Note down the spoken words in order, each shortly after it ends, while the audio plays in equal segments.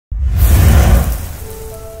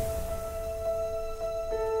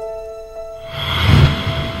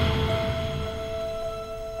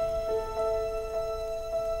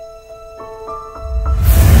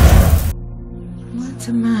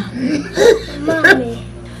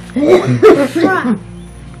What's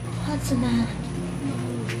the matter?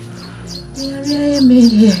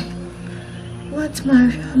 What's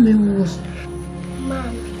my family?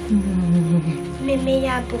 Mom, me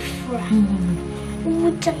before.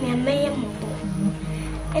 What's a man?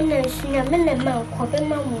 And I see a man and mouth,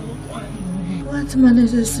 what's man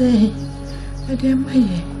is to say? I dear my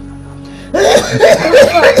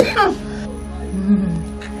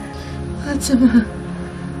what's a man?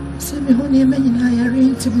 Send me only a man and I are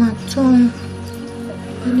into my tongue.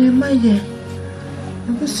 And in my year, I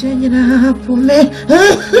was saying, for me.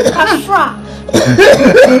 Kafra.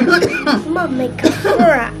 Mamma,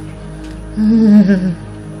 Kafra.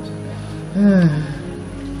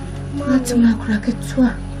 What's my cracket?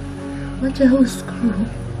 What a whole screw.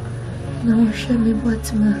 Now show me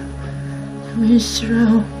what's my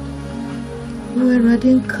minstrel. Where I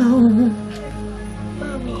didn't come.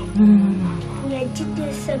 Mommy, I did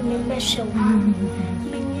this and me measure.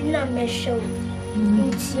 Me not measure.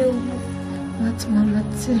 What's my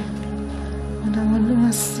matter? And I want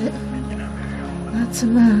to say, what's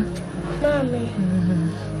my mommy?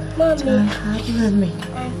 Mommy, have me.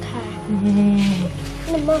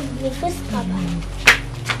 I'm Mom, you first Papa.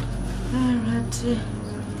 Alright.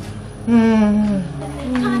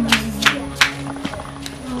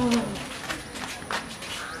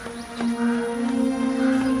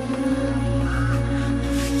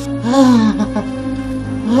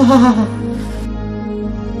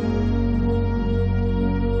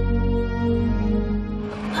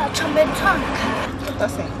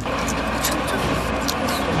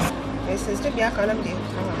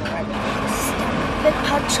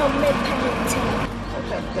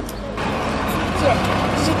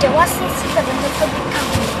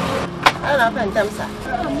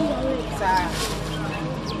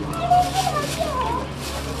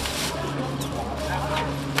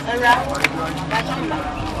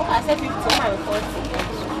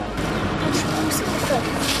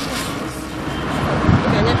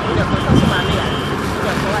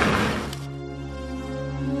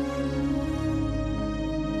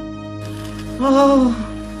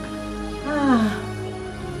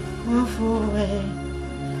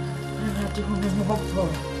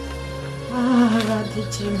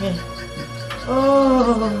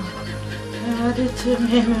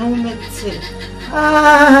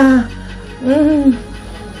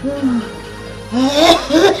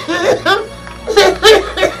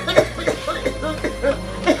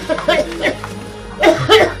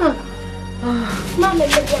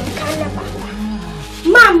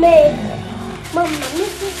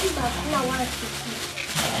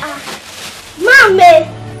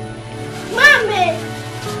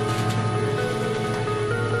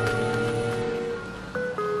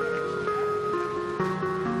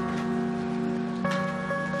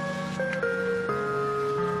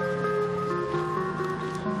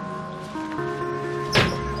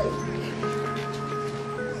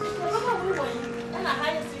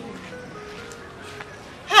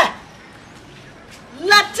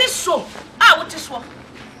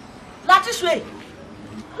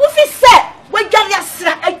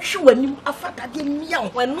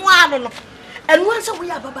 And once we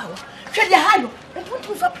have a bow, tell you how and what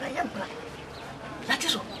we for play and play. That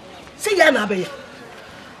is all. Say, Yana Bay.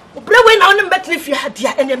 Blowing on them better if you had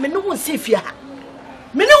ya, and then no one see if you had.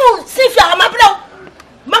 Minu see if you are my blow.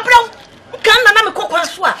 Can't name a cock and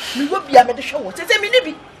swap. We will be at the show. Say,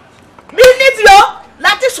 Minibi. Minibio,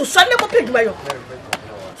 that is so Sunday will pick my own.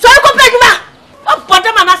 So I go pick my. Oh, but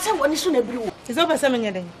the man I said one is soon a blue. It's over 7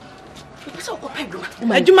 years. So go pick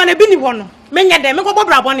my. I do man a binny one. Many of them go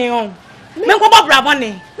Braboni home. Mengo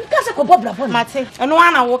Braboni. Because I go Braboni. Mate, and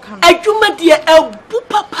one I walk. I do my dear El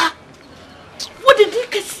Papa. What did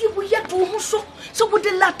you see we yet to so? So with the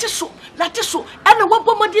latisso, and what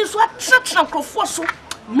woman is what such uncle for so?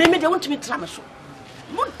 Maybe they want to be tramasso.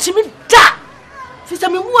 Want to be that? Since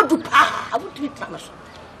I'm a more do I want to be tramasso.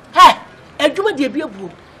 Hey, I do my dear be a boo.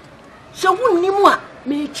 So won't you more?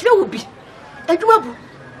 May it be. I do a boo.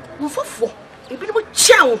 For a bit of a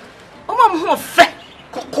chow. Oh, Mamma, fat.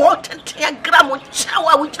 Court and 10 gram of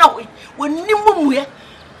chow with Joey when Nimu.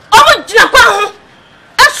 Oh, Japan!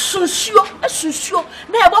 As sure,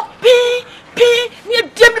 never pay near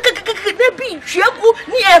Demika, be Jabu,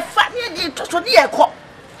 near Fat, near Tosonia Cock,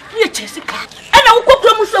 near Jessica. And I will cook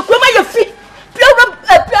almost a crumb your feet. Pure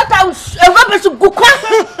house, a rubber to go crack.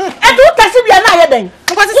 And what does it be an iron then?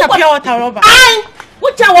 What is a pure water rubber? I,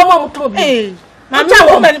 what your mom told me. My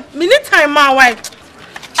woman, minute time, my wife.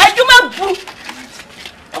 I do my book.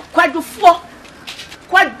 Quite do four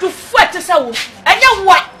to say, and you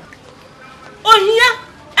what? Oh, here,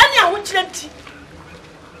 and I want you.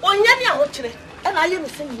 Oh, yeah, and I am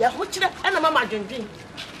saying, yeah, which and a mamma drinking.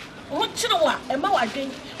 What you know, and my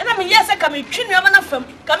drink, and I mean, yes, I come in China from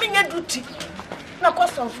coming at duty. No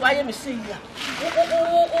cost of why I'm saying, yeah.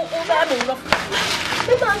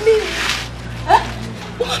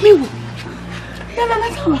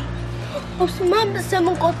 Mama,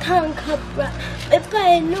 someone got tongue cup. If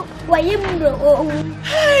I know why I'm wrong.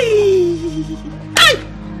 Hey,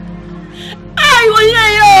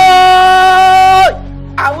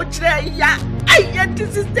 I would say, yeah, I get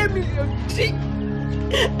this is the million,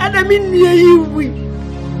 and I mean, near you.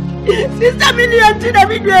 Sister million to the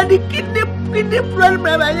video and the kidney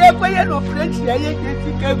problem. I have quite no French. I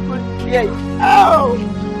get good care. Oh,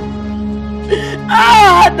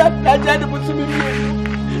 that's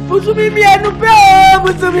Pusumi and no pay,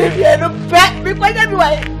 Pusumi and no pay, because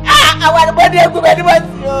anyway, I want a body of good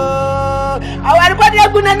animation. I want a body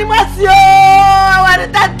of good animation. I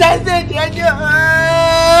want that time.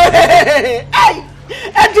 Hey,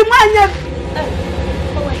 and the man.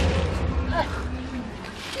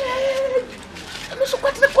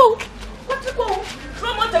 What's the quote? What's the quote?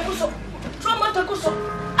 Trauma Takuso. Trauma Takuso.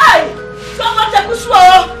 Aye! Trauma Takuso.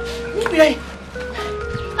 Hey!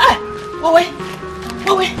 Away!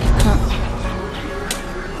 Away!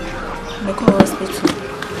 The hospital.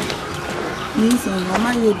 Means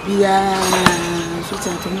Mama would be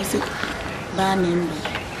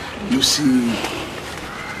You see,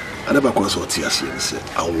 I never cross what tears and said,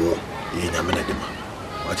 I won't.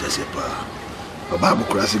 What I say, Pa. The Bible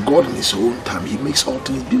cries God in His own time, He makes all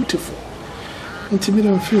things beautiful. And to me,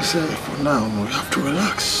 don't feel sorry for now. You have to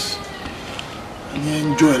relax and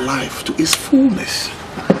enjoy life to its fullness.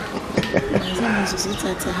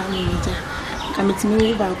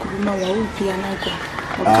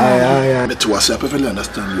 I perfectly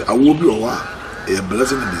understand you. I will be a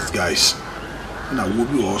blessing in disguise, and I will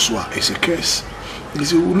be also a curse. You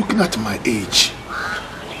see, looking at my age,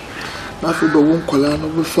 now for the one column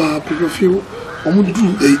of far people feel. I'm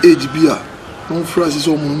do a age beer. No phrases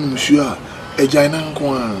or monsieur, a giant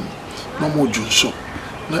one, no more Johnson,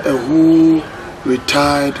 not a whole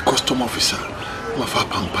retired custom officer. My father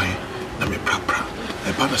Pampine, Name Prapra,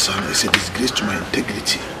 a Banasan is a disgrace to my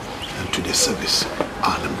integrity and to the service.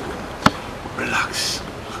 Relax.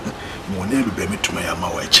 Money will be me to my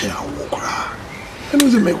ama chair and walk around. And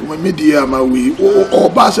was make my media my way or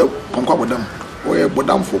bass up Conquabadam or a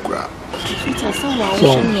bodam for crap.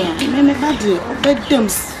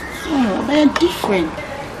 Different.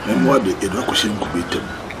 And what the education could be done.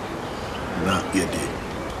 Now, yet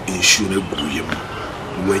the insurance buoyant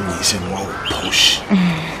when you say more posh,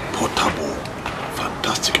 portable,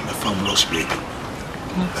 fantastic, and a fabulous baby.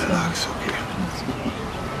 Relax, okay.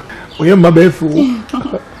 We are my baby fool.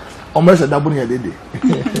 Almost a double year, lady.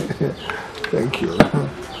 Thank you.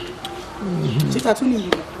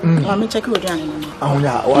 Let me check you again. Oh,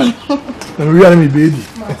 yeah, what? We are me, baby.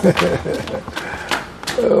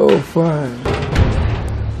 Oh, fine.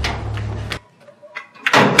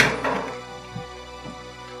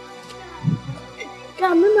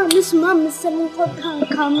 Come on, Miss Mom, someone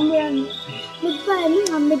come in. But by me,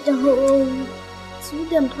 I met the whole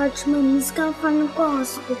Sweden parchment, Miss Canfan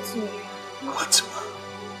hospital. What?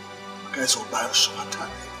 Guys, will buy so much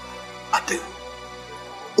time. I think.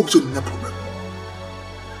 Also, no problem.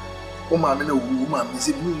 Oh, mamma, no woman is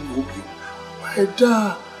a new hobby. Why,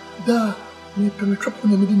 da, me penetrate on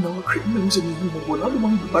the middle of treatments and you will not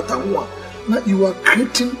want to matter one. Now you are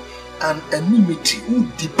creating an enmity who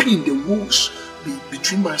depend the walls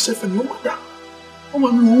between myself and your mother. Oh,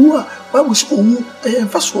 mamma, why was I am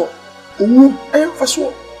fast walk? Oh, I am fast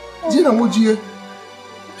walk. Dinner, would you?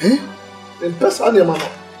 Eh? Then pass on your mama.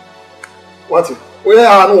 What? Where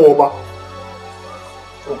are no over?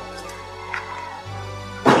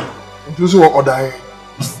 Those who are dying.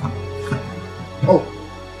 Oh,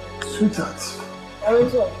 sweetheart.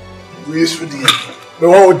 We should do. We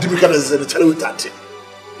want to do because the child with that.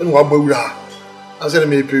 And what we are. I said,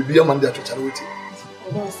 maybe be a man there to tell with it.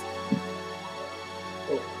 Yes.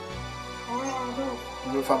 Oh,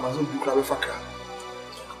 no farmers will be crabby for car.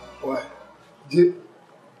 Why? Dear.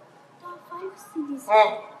 5 CDs.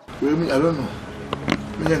 Wait, me, I don't know.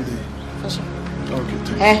 Me and the. Okay, thank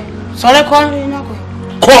you. Eh, sorry,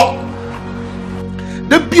 call.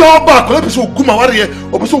 The pure back, let me so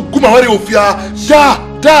Kumawood, or so Kumawood of ya,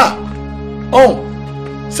 da. Oh,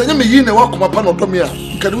 send me in a walk my pan of Tomia.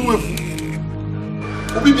 Can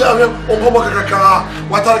we be a Omaka,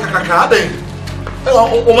 what are Kakade?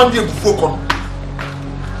 Oh, one day before.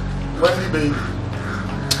 When baby.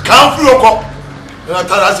 Can't feel a cop. And I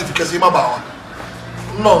tell us if you can see my bower.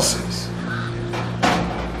 Nonsense.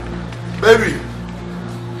 Baby.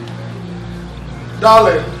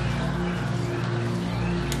 Darling.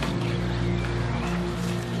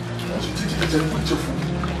 Hello,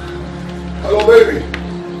 baby.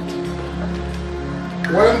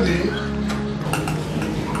 Wendy.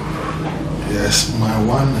 Yes, my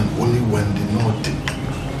one and only Wendy Naughty.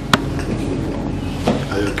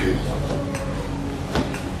 Are you okay?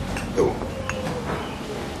 Oh.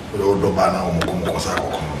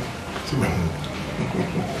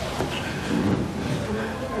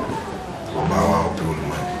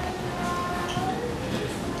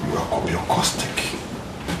 You are caustic.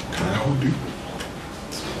 Can I hold you?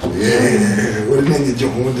 Yeah, what did you do?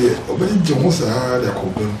 Oh, but you almost had a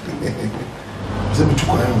compliment. Some to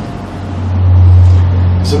cry.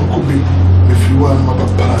 Some could be if you are my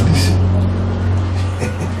paradise.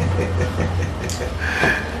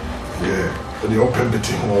 Yeah, the open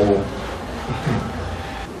betting hall.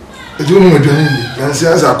 I don't know what you're in. Nancy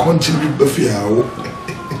has a continue buffet.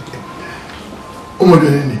 Oh, my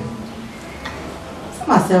God.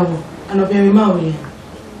 Myself, and of very Maori.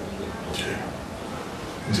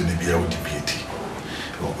 It's a debate.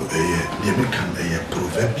 The American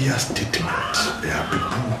proverbial statement. They are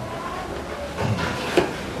people.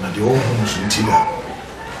 Now, the old homes until that,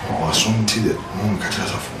 or some till that, no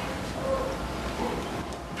catches off.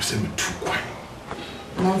 You send me too quiet.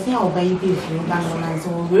 Nancy, I'll buy you if you don't know, so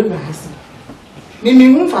we'll rise.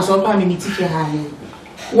 Mimi won't for so far, Mimi Tiffy.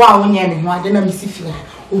 Wow, when you're in one, then I'm Missy.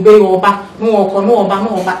 Obey over,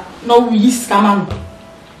 no, we scam.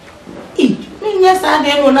 Yes, I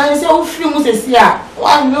don't know. I say, oh, few months here.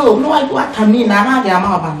 Why, no, I do what I mean. I'm not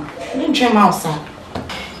going outside.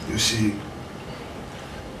 You see,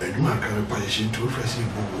 a man can be patient to refresh him.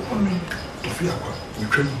 You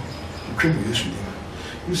train yesterday.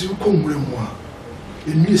 You see, come with more.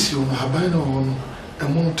 You miss you on a habano on a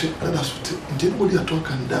mountain, and that's what anybody at all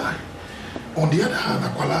can die. On the other hand, I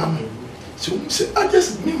so say, I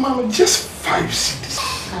just me mama just 5 cities.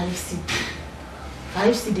 5 cities.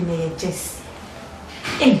 5 cities may just.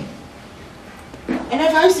 And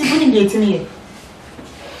if I see winning it in here.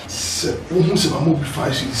 Sir, almost a mobile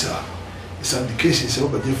 5 cities are. It's an indication it's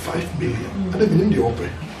over 5 million. And then in the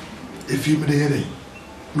open. If you made a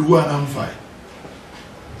you are on fire.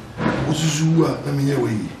 What's you are, let me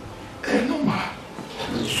away. Eh, no, ma.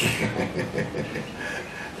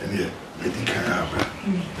 And yet, let it carry.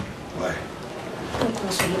 Why?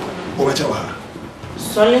 What's your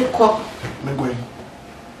solid cock? I'm going.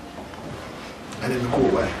 I didn't go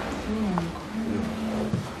away.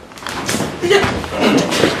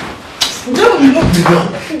 Don't look me down.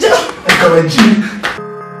 Just come and cheat.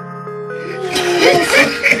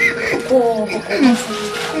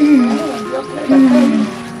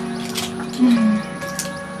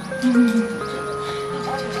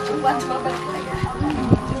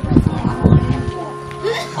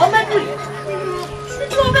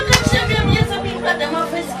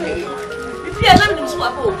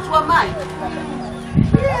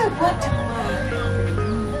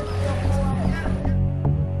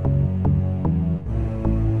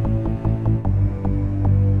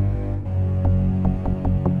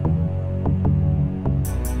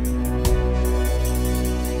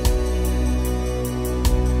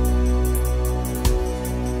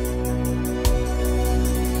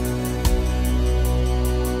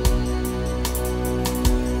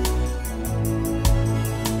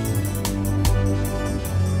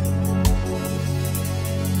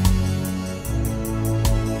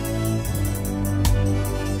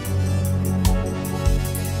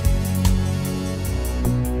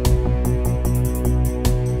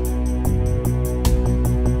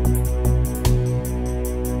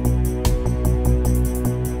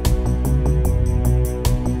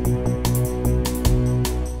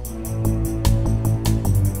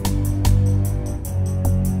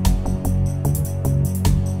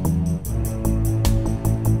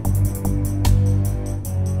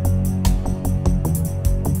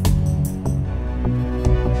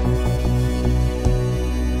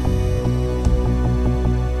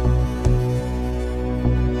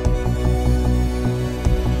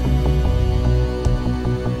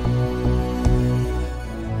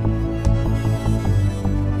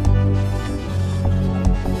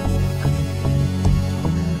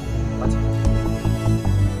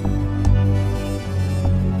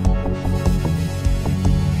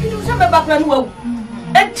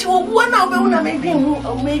 And to one hour, maybe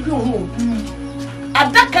home.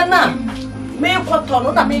 At that canal, may put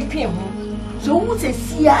on a make him. So who says,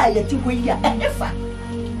 see, I at the way a heifer?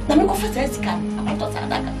 Let me go for this can. I thought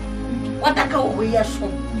I what I go away as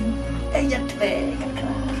soon. And yet,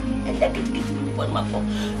 and let it get one more.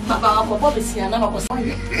 Papa, Bobby, see, another was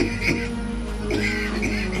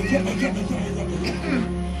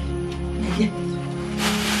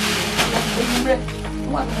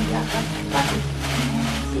we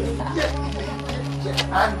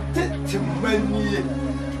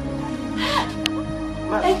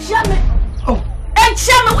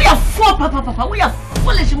are four, Papa. We are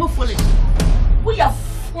foolish. We are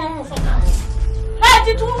four. I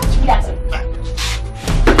did what you guys.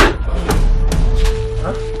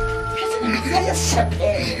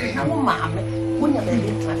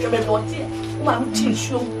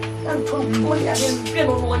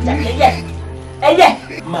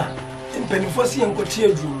 Ma, penifasi yangu tia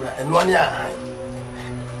jura, enwani ahai.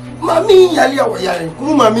 Mami yali ya wayari,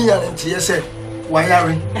 mami yali ntiyese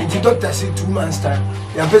wayari. Nti doctor say 2 months time.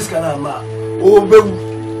 Ya pesa na ma. O bewu.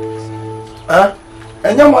 Ah?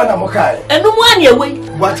 Enya mwana mokai. Enu mwani ewe.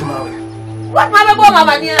 What mawe? What mawe bo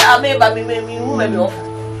mama ni ameba mi ofa.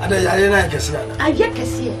 Ada yali na kesi ana. Aye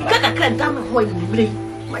kesi. Kaka krenta me ho yibre.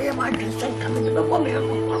 Maye ma adresa kama me bo me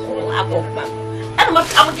akọ. Enu ma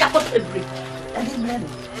amu dia akọ ebre. Ade mreno.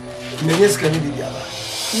 Menyes kan di dia ba.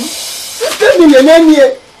 Sister ni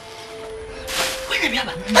nenanie. Wena bia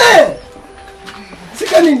ba.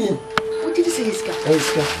 Sika ni ni. What did you say iska?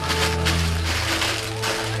 Iska.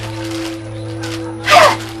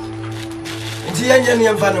 Nti yanye ni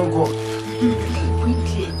mfa nko.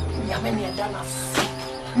 Kwintie. Nyame ni ada na fa.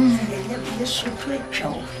 Yenye bi so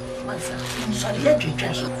twetwa. Masa. So ye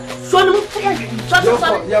twetwa so. So no mfa ya twetwa.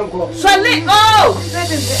 So Yanko. So le. Oh.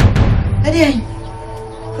 Ade ai.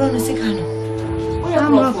 Kono sikano. Oya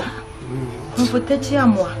bravo. Mpotechi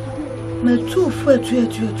amwa. Metu fu etu.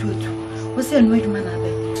 Wo se enu adwuma na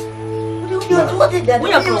be.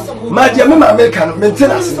 Ma dia me ma America no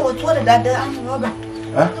maintenance.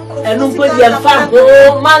 Enu mpo dia fa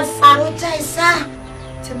ho mansa.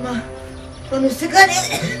 Tema. Kono sikane.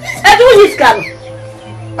 Edu hiskano.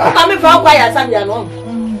 Ka me fa kwa ya sabia no.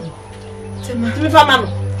 Tema. Timi fa mama.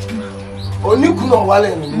 Oni kuno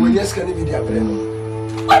wale no wo yes kan bi dia bre no.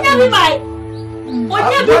 Onya bi mai.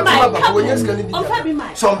 Onya bi mai. Wo yes kan bi dia. Ofa bi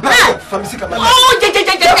mai. Some pa famisi ka ma. Oh je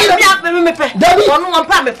me pe. Onu won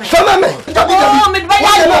pa me pe. Fama me. Oh me ba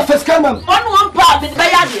ya. Wa first come am. Onu won pa me ba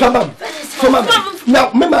ya. Fama.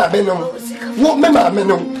 Now me ma be no. Wo me ma me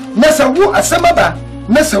no. Nasa wo asema ba.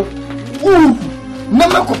 Nasa wo.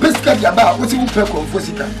 Mama ko pesika dia ba wo ti wo pe ko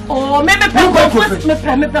fosika. Oh me pe. Me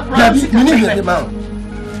pe. Dabi me ni hwe ma.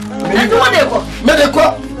 Me de ko.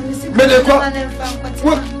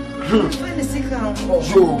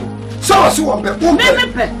 Yo. So won pe. Me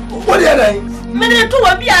pe. Wo de dai. Me de to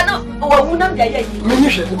wa bia no wa wunam da ye yi. Me ni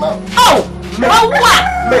hwe ma. Oh. Wa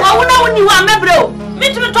wuna woni wa mebre o.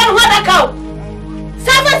 Me tumi to ho da ka o.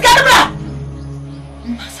 Service garba.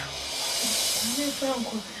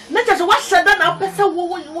 Na just what said na pesa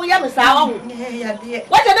wo ya me sa wa ho.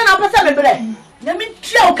 What said na pesa mebre. Na me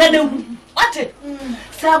tia o ka na hu. What?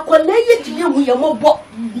 Sa kwale ye tiye hu ye mobo.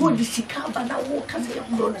 Mo di sika ba na wo ka se ye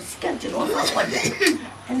kro na sika nti no fa kwa de.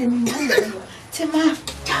 Ene mi Tema.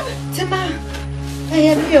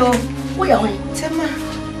 Aya bio. Wo ya ho. Tema.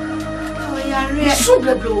 O ya re. Su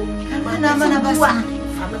beblo. Mana basa.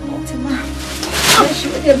 Tema. Shi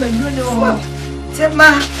de manune o.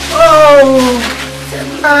 Tema. Oh.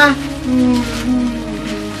 Tema.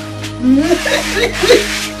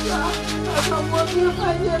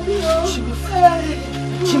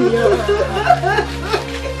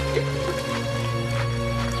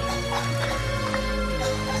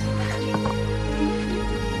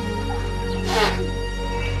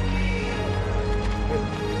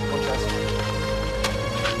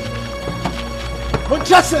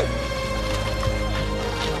 Montrase.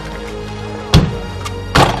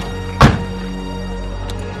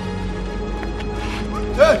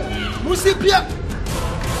 Hey, musipia.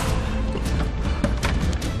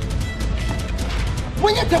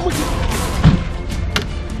 Mwenye tamuti.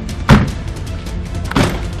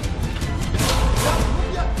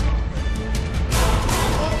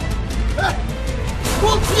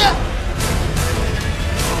 Musipia.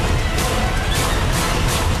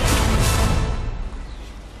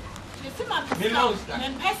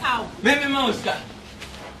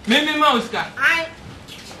 Mimi Mauska.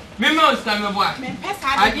 Mimi Mauska me boa.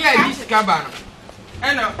 Adi adi skaba no.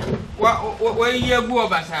 Ena wa ye gu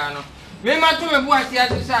obasa no. Me ma to me boa ti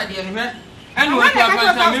asesa ade no me. Ena wa ti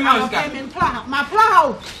abasa Mimi Mauska. Ma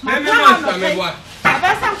plan. Mimi Mauska me boa.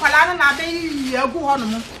 Abasa nkwala no na be yi egu ho no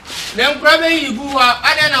mo. Le nkra be yi gu ho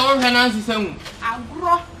ade na wo hwe na nsesa mu.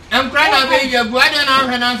 Agro. Nkra na be yi gu ade na wo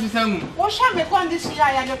hwe na nsesa mu. Wo hwa me condition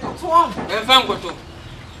ya de toto on. Emfa nkoto.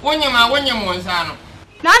 Wonyem wonsa no.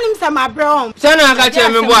 Nanim sa ma bro. Sana aka che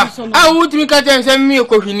me boa. A wutumi ka che nsem mi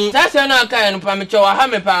ekohwini. Sa sana aka no pa me che wa ha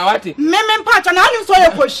me pa wate. Me mpa cha nanim so ye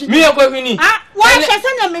kohwini. Mi ekohwini. Ah, wa hwe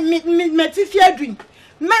se na me ti fi adwin.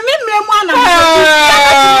 Me mwana.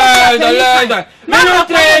 No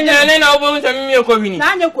train na obo se me ko bini.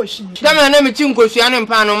 Na anya koshi. Dama na me chin koshi ane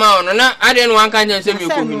mpa no ma ono na ade no anka nya se me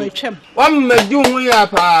ko bini. Wa madi hu ya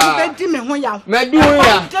pa. Bedi me hu ya. Madi hu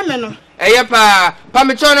ya. Deme no. Eye pa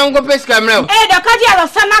me chona ngo peska mre. Da ka dia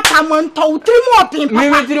sana tamonto utiri mo pin papa.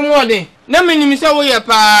 Me tiri mo de. Na me nim se wo ya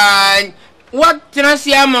pa. What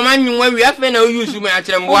transia mama nywa wi afa na use me a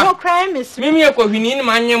kire mboa. No crime is. Me ko hwini ni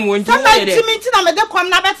ma nyam wo nti. Somebody na me de kom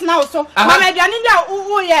na betina wo so. Mama aduane dia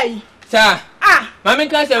wo ye. Sa. Mama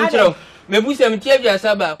kan sem kire. Me bu sem tie bia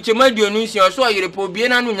saba. Chema duonu si o so yire po bie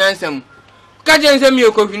na no nyansam. Ka je nsem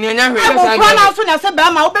me ko hwini nya hwe sa. Ko na so na se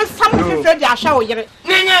ba ma wo be sam fefre dia hwa wo yire.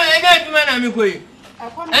 Nya adwuma na me koyi.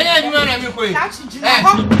 Anya adwuma na me koyi.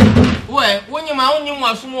 We, wonye ma wonye mu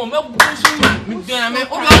asumo me busu me dena me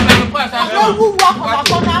o do ba me kwa sa me. Wo wo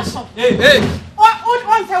ko na so. Hey. O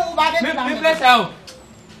se wo ba de. Me bless out.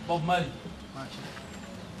 Bob Marley.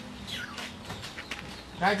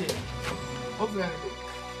 Kaje. Open.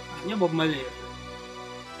 Nya Bob Marley.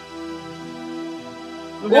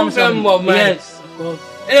 Open Bob Marley. Yes, of course.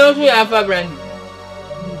 And also you have a brand.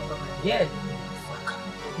 Yes.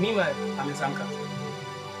 Me man, I'm in Sanka.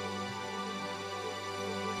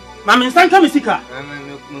 Mama Sanka misika.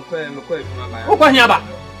 Me ko eduma ba. Wo kwa hia ba.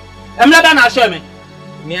 Emla da na ahwe me.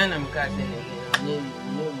 Me ana mka se ne.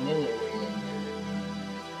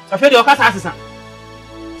 Afedi o kasa asesa.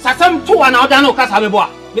 Sasam to wa na oda na o kasa bebo a.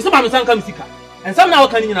 Me se Mama Sanka misika. Ensam na wo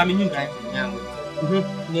kan nyina me nyinka. Ne.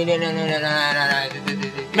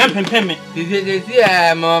 Mem pem me. This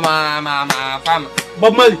mama farm.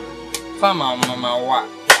 Bob Marley. Farm mama wa.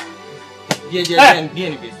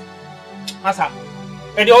 Bien ni bes. Asa.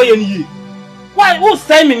 E de oye ni yi. Why who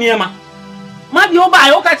say me niema? Ma bi o ba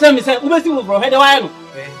e o ka tell me say ubesi wo bro he de why no.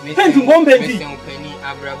 Penti ngom penti. Penti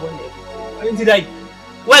abrabo na. Penti dai.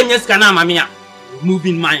 Why nyeska na mama ya?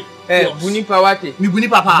 Moving mind. Bunipa wate. Mi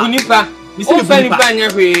bunipa pa. Bunipa. Mi si bunipa nya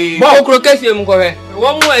hwe. Okro kese mu ko he.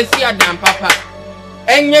 Wo mu asi adam papa.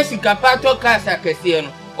 Enye sika pato kasa kese no.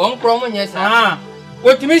 On kro mu nya sa.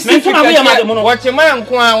 Wotimi si fika wochima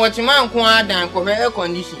nko adan ko he air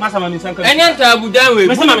condition. Masa Mama Sanka. Enya ntabu dan we.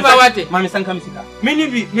 Bunipa wate. Mama Sanka misika. Mini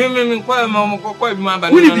bi me ko ma ko eduma ba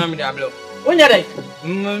no me da blo. Onya dai.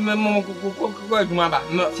 Ko eduma ba.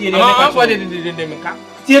 Tie de meka.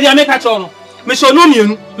 Tie de meka cho no. Me so no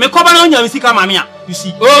mienu. Me ko ba na onya misika mama ya. You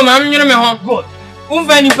see. Oh, mama nyere me ho. Good.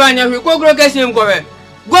 Umfa ni pa nya hwe ko gro kase mko he.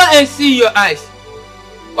 Go and see your eyes.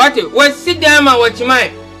 What? What sit down and watch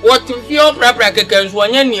my. What to feel proper keken so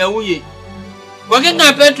anya ne awuye. Woke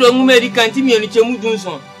kan petrol mu medical ti mienu chemu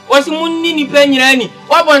dunson. Wosi munni ni pa nyira ni.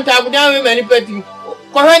 Wabonta abudan we mani pati.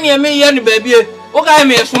 Ko ha ne me ye ni ba bie. Wo ka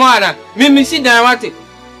me smara. Me sit down what?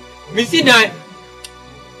 Me sit down.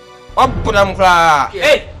 Opura mkra.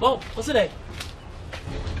 Hey, oh, what's that?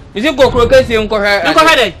 Is it go krokese nko he? Nko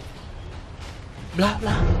he dai. Bla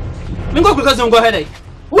bla. Nko krokese nko he dai.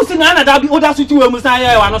 Wo si na da bi oda suti we musa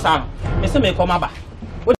ya wa no sa no. Me se me koma ba.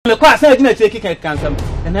 Wo me ko asa di na tie kika kansam.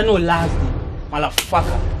 And then no last day.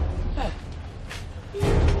 Motherfucker.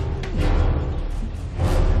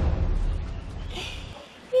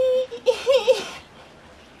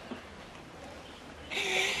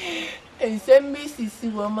 Ensemble sisi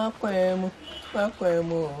wa makwemu.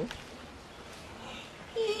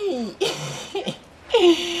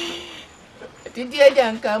 Didi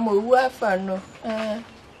ajanka mo wu afa no.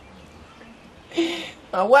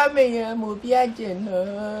 Awa me ya mo bi aje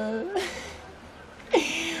no.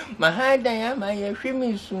 Mahada ya ma ye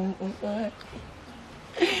hwimi sun.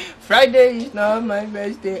 Friday is not my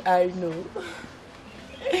best day, I know.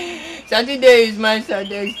 Saturday is my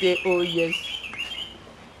saddest day, oh yes.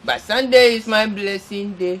 But Sunday is my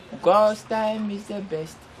blessing day. God's time is the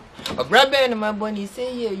best. A brother and my bunny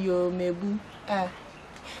say, yeah, yo, mebu. I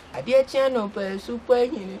dear channel, but super.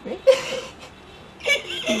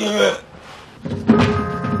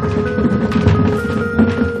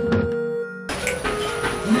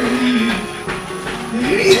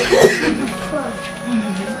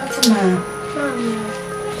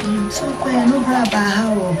 So quiet, no brother,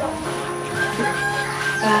 how?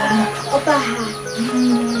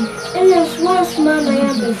 And there's one small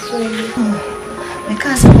man before.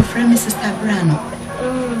 Because of friend Mrs. Tabrano.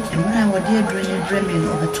 And when I was there dreaming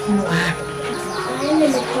of a tone of her.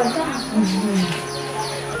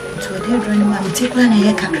 So dear dreaming, I'm taking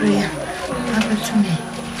a career. Happened to me.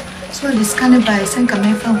 So this kind of by Sanka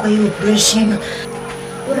may find where you brushing.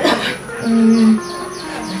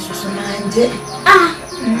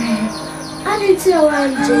 I didn't tell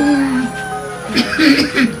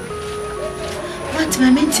What I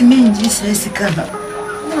meant to mean, Jesus, cover.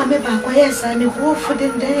 No, I'm back. Yes, I know for the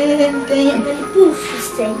day. Poof.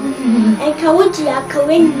 say. And Kawaji are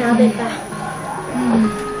Kawin Nabeba.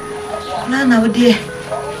 Nana, dear.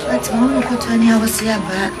 That's Mamma Cotani, I was here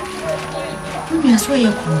back. I swear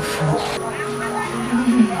you're coming for.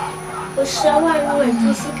 So I went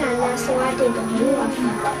to see Kana, so I did the blue of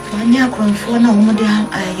when you're coming for no more than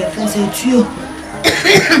I have said you.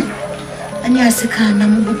 And yes, I can't.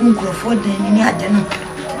 I'm going to go for the dinner.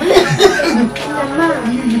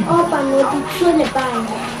 Oh, but will be truly by.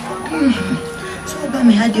 So,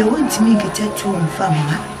 Bammy had you want to make a tattoo on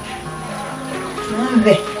family.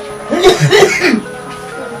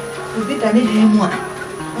 We'll be done in one.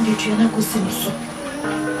 And the trainer could see me so.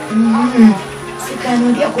 Sick, I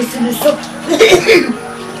know the could see me so.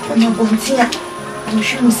 I'm a bontia. I'm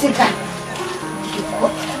sure you sick.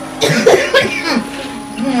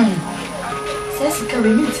 Jessica, we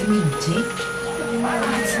need to meet Jake.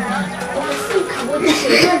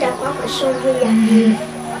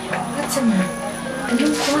 What's a man? I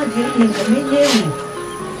don't want him in the million.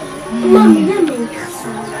 Mommy, let me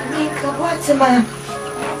make a what's a man?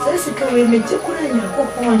 Jessica, we met you couldn't go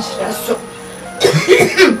on so.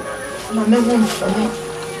 Mamma won't for me.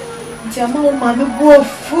 Jamal, Mamma, go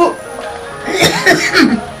for.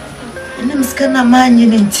 And I'm scanning man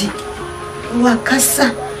in tea. Wakasa.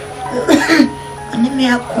 And me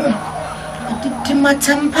a coon. I did my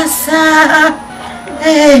tampasa.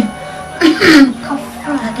 Eh,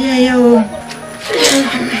 dear you.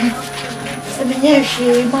 7 years, she,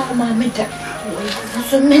 Mamma, Mita.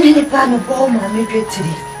 So many Nipa of all my midget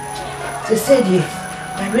today. They said, I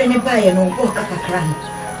ran a buy and walk up a clan.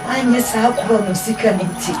 I yes, I'll call no sick and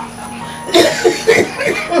tea.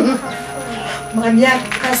 Mania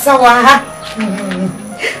Casawa.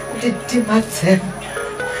 Did matter.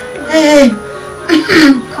 Hey,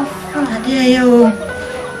 dear you.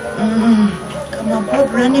 Come on, Bob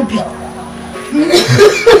Ranniby.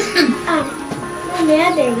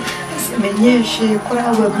 Many she could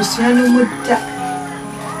have a Luciano would die.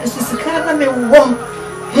 This is a kind of a warm.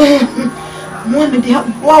 One of the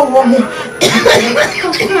wow woman.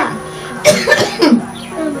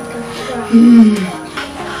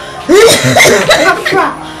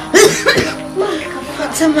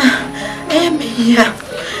 Fatima, Amy,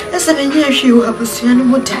 that's 7 years she will have a Luciano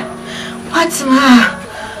would die. What's my?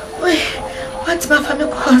 What's my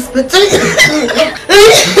family hospital?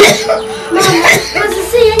 Mama,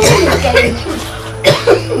 see anything?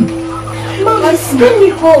 Mama, send me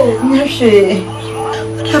home. Yes, she.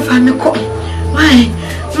 What have I called? Why?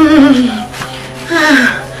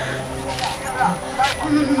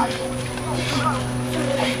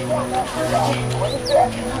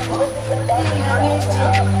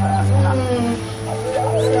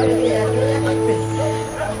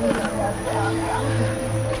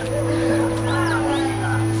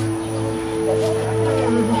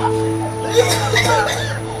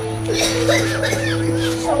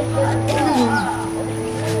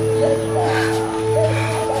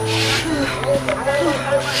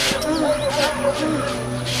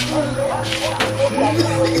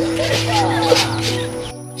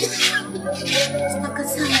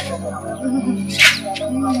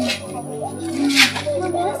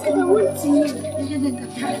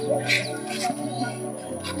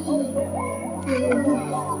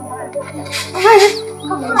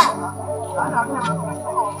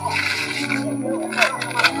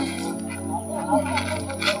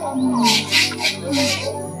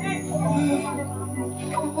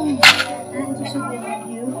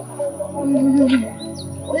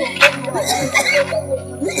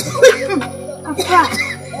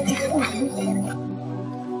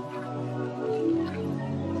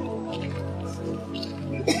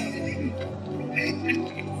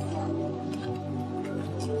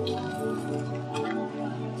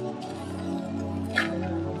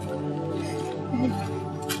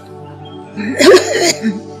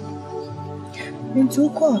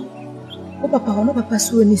 Papa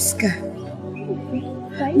so niska.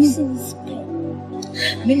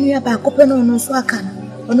 Menu ya ba kope no no so Akan.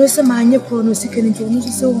 Ono se manye ko no sika nti ono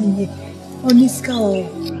so wonye. Oniska o.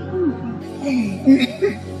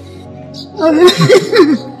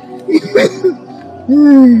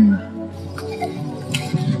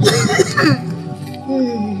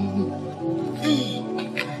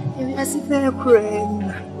 Asifa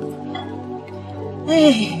kren.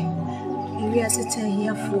 Eh. We are sitting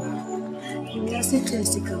here for. We are sitting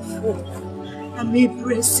for. I may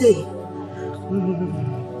press it.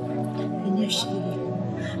 And yes,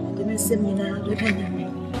 the seminar with me.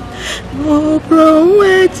 Oh, bro,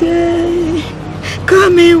 wait,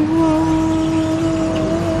 coming home.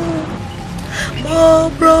 Oh,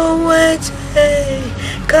 bro, wait,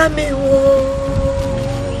 coming home.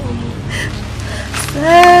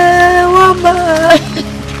 woman.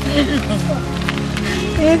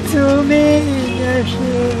 It's me,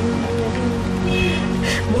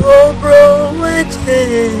 bro,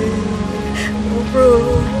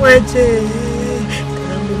 wait.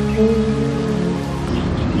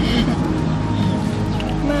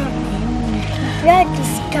 Bread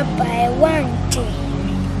is cut by one day.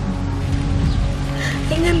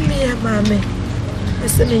 In a mere mammy,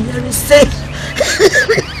 listening, you say,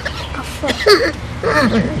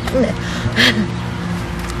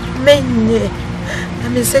 Many,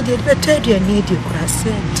 I said it better than need you, as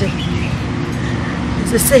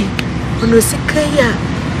I say, when you see Kaya,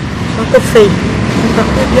 Uncle Faye,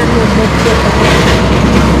 Uncle no more.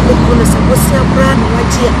 Suppose your brand,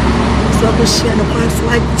 what year? So I wish you no cross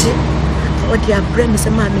white. What your brain is a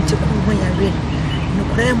mammy to come where I read. No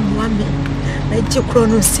crime, woman, like you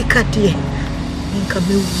chrono sick at ye.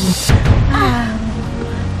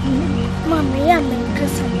 Mamma, I am in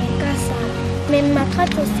Casa. My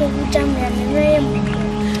cat was so good, and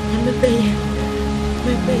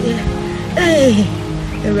hey,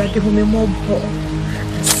 the rat whom you mob for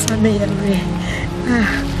Sunday and rain.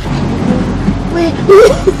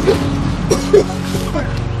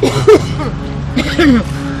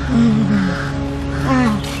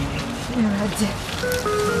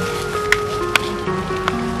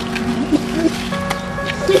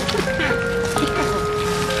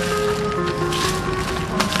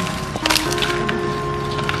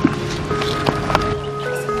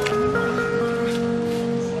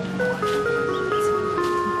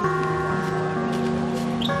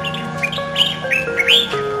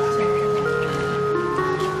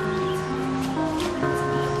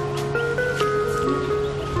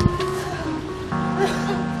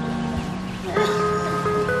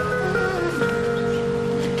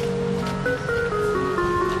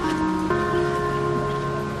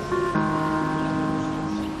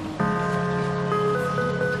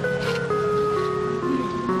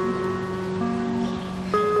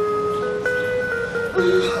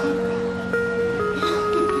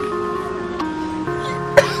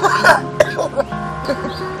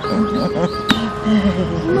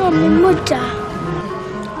 Mommy, mother.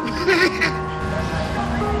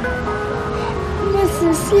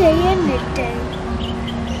 Mrs. Anything.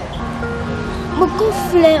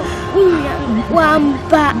 Mokufle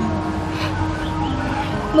wamba.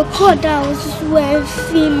 Mokoda was well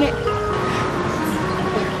female.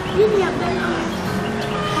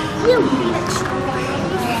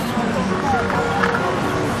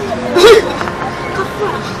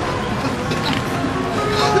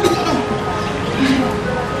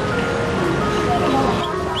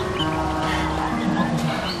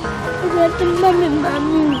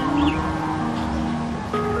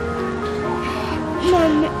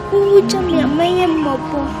 Mommy, who tell me I'm a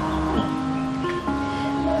mopo?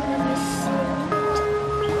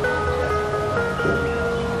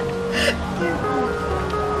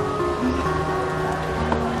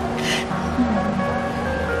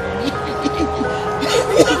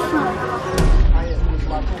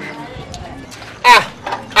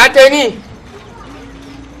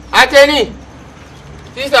 Ateni,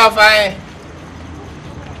 sister fine.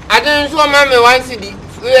 I didn't show mammy one city.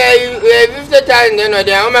 We are 50,000 then or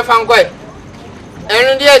there. I'm a fan quite.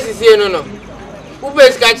 And yes, is here no. Who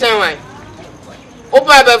pays catching wine?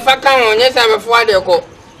 Opa be fakan on yes, I'm a father.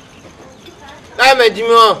 I'm a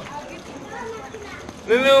Jimmy.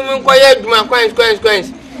 Mimi quiet my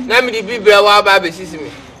coins. Now me the big brown baby sees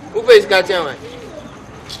me. Who pays catching wine?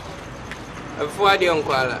 A father on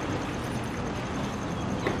Kuala.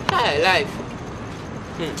 Hi, life.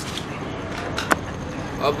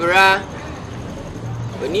 Obra,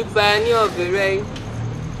 Nipa ni obere.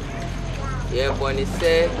 Ye boni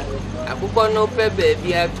se, akukọ no pe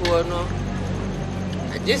baby atu ono.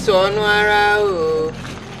 Ajiso ono ara o.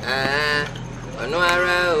 Ono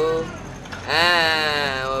ara o.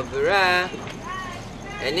 Obra.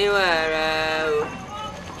 Anywhere o.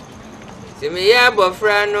 Simi ya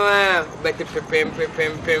bofra no a, but pem.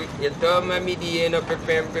 You told me di no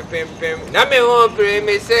pem. Na me ho pre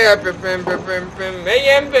me say pem. Me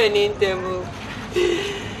yem penintemu.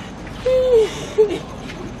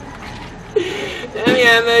 Na me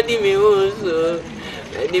amadi me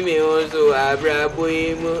oso abra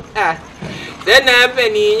boimu. Then na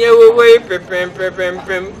peni nye wo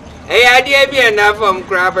pem. Hey ade bi na from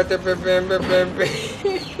crab but pem.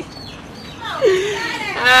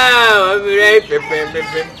 Very pem.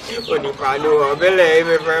 Oni kwalo obele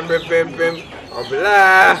pem.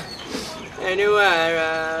 Obla.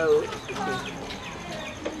 Anywhere.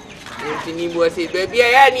 Ntini bo se baby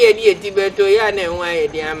ya ni edi etibeto ya na enwa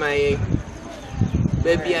edi amaye.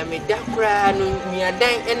 baby I made that cry no me a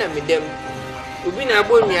dying enemy them. Ubi na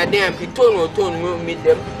bo me a dying piton or tone me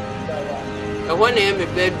them. I want to have a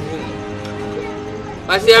bedroom.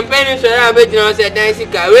 I say I'm penny so I bet you know say dance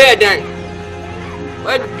car where done.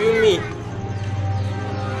 What do you mean?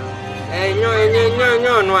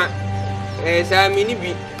 No. Say mini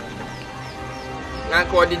be. Na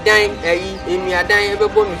call the dying in me a dying ever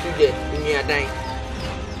born me today. In me a dying.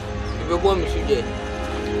 You go me today.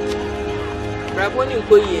 Braboni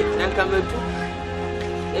ko ye na kamatu.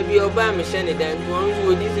 Ebi oba me share dan to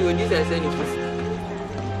onzu this I say ni fufu.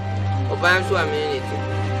 Oba nso amenity.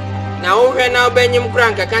 Na wo hwe na obanyim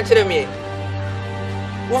kranka ka kire me.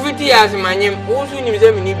 Wo fiti as manyem, wo su nim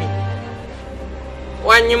ze me ni bi.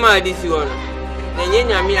 Wanyim adisi wono. Na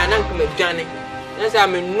nyenya me ananka madwane. Na sa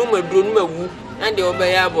me numa duro numa wu. Na de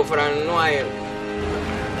obaya abofra no ayer.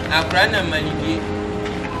 Akra na manibie.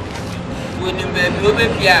 Wonim baby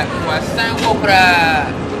obepia wasan kokra.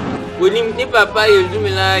 Wonim ni papa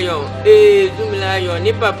yezumilayo. Zumilayo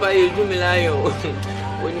ni papa yezumilayo.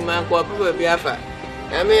 Wonim akwa papa biafa.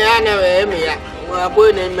 Ame ana we ya. Wa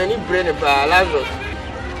boy na many brain pa Lazarus.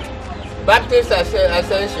 Baptist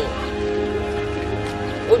Ascension.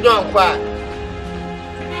 Udon kwa.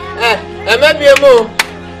 Emebiemo.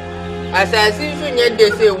 Assassin so nye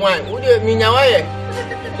dey say one. Ude minyawaye.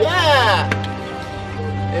 Yeah.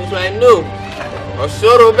 And so I know.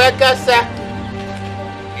 Osoro bekasa.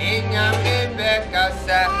 Inyame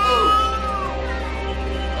bekasa.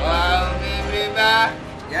 Oh, baby ba.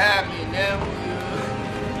 Ya mi newu.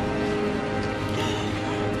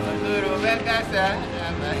 Osoro bekasa.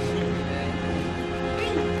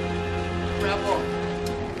 Bravo.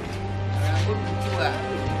 Bravo tutua.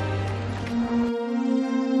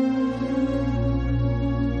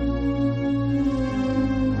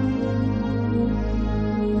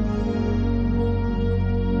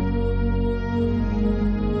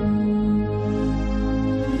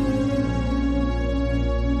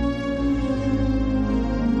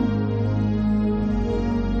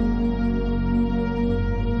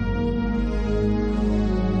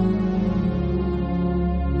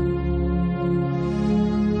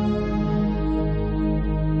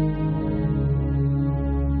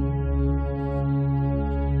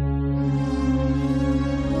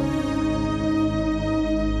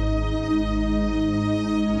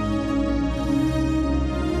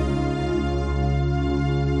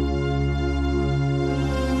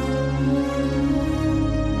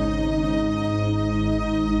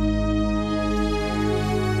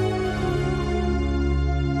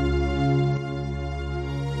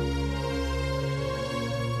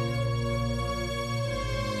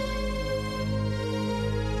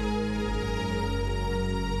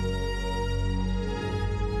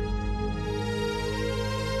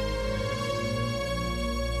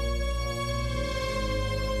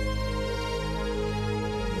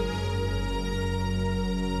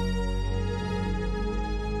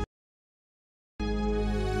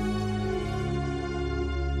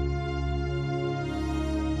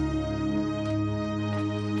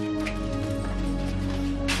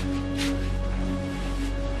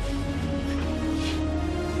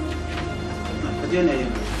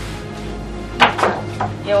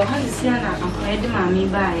 Your Hannah, I'm Mammy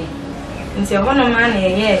by. And say, one of my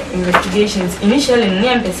investigations initially,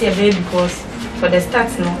 near per se because for the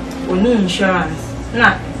stats, no, we need insurance,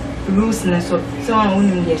 not rules, and so on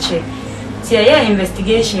wouldn't be a check. See, a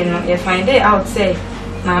investigation, you find it out, say,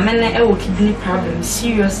 my men will kidney problem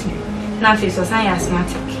seriously. Now, face was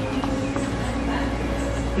asthmatic.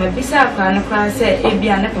 My bisa cry say, A be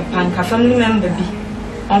a nepa panka family member be.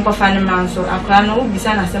 Uncle Fanny Man, so I cry no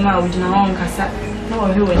bisa na sema original on casa. No,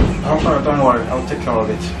 don't worry, I'll take care of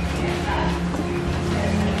it.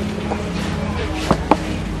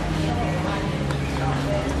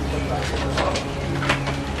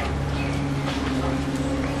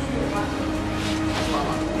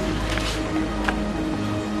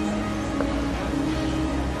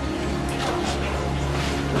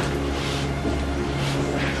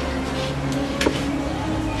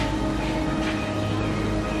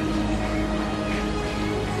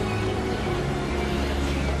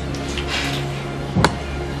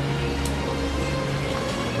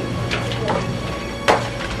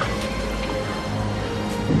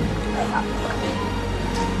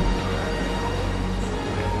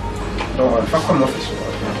 Come office.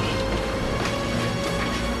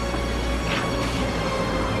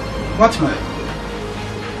 What man?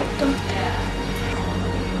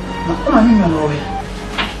 Come on, you know.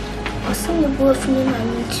 I saw the both of them and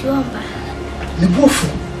meet you. The both?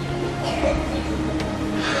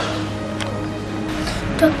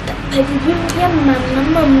 Doctor, I didn't hear my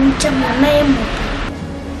mama, my name.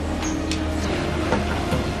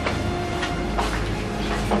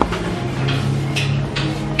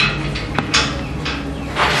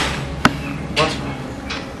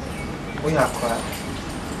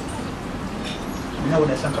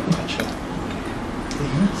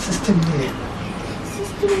 System million.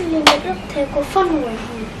 System million, the doctor go fun away.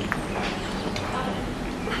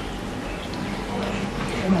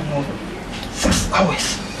 6 hours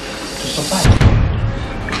to survive.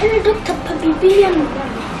 And the doctor probably billion.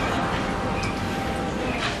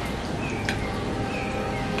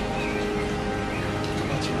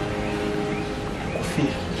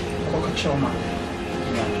 Catch your man.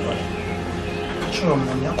 Catch your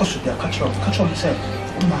man. I catch your say,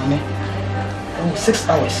 oh man, oh 6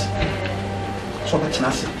 hours. So much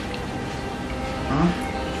nasi.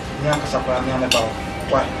 Yeah, because I'm about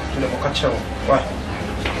why to the catch your why.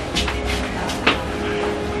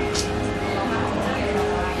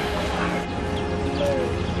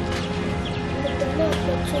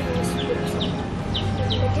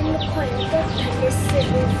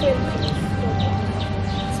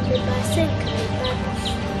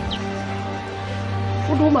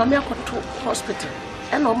 Udu mami akoto hospital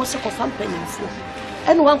and almost a company for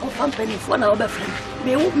and one company for now be friend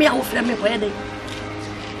me a friend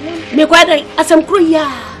me kwede asem kro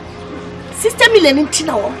ya sister millen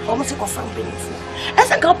tina wo almost a company for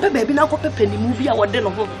as a couple baby na ko pepe ni movie a wode no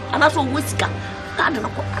ho ana so wosika ka de no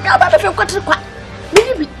ko ada ba be fe kwatre kwa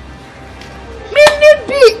mini bi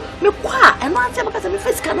me kwa and one say because me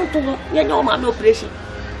face cannot to nyanya o ma me operation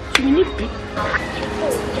mini bi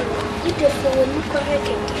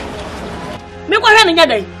me kwa hwe nya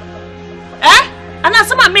dai ana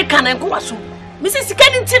sama me kan en ko waso me sika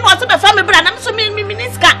ni nti no waso be fa me bra na me so me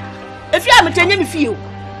sika efia me tanya me fie o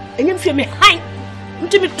enye me fie me han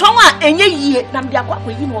nti me ton a enye yie na me dia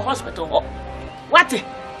kwa yi no hospital ho what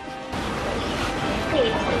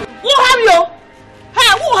wo have yo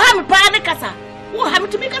wo have pa ne kasa wo have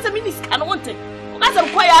to me kasa me ni sika no wonte wo kasa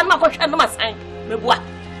ko ya ma ko hwe no masan me bua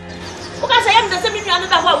wo kasa ya me se me nua no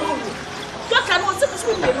da ho a wo just can want to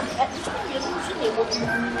swim you.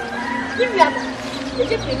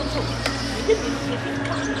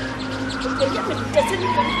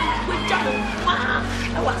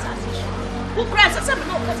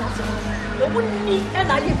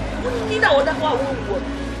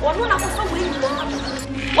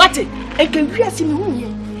 What? I can hear some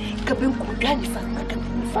women. Cabin could granny fan. I can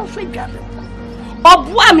fall for a job. Or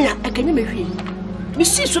Buamia, I can marry.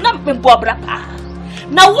 Mrs. Sulam Bobra.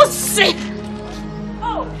 Now what's say?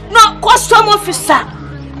 No custom officer.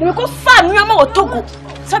 We go find Yama or Togo.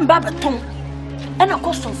 Some babaton. And a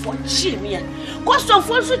custom for Jimmy. Custom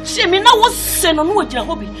for Jimmy. Now what's sent on what your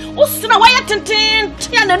hobby? What's in a way at 10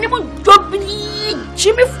 and anyone job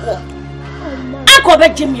Jimmy for? I go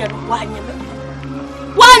back Jimmy and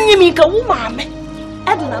one you make a woman.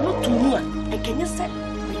 I do not know to me. I can you say?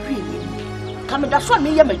 Come and that's what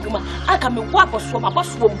me, Yama. I can be walk or swim a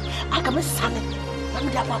bus room. I can be sunny. I'm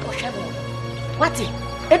the what?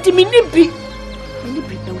 It mini be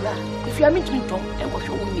the way. If you are meant to me, Tom, and wash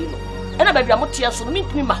your own. And I baby, I'm not here, so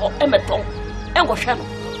meet me, my home, and my tongue, and wash her.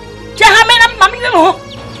 Jahaman, mammy, no.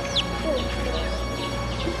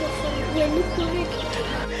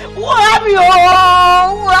 What you?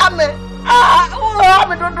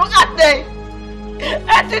 Don't do that day.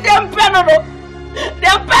 At the damn panel.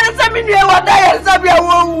 Their parents are in here, what I have your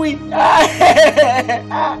own week.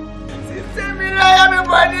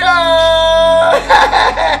 Everybody,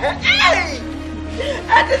 hey!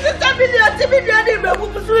 And this is a million, but who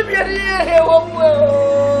was with your ear? Oh,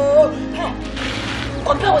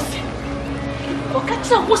 that was it. Oh,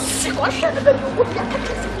 catch up was sick or shut the baby. What you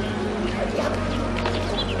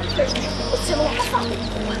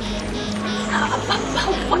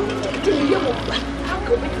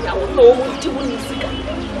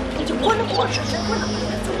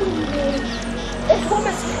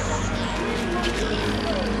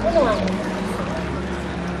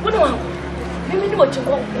What do Mimi ni what you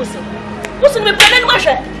want what's in me penny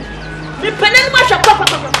masha? Me penny masha papa.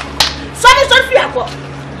 Sorry, Sophia.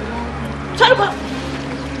 Sorry,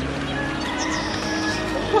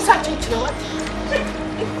 what's that to what?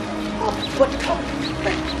 What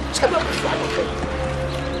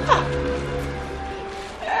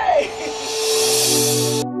hey.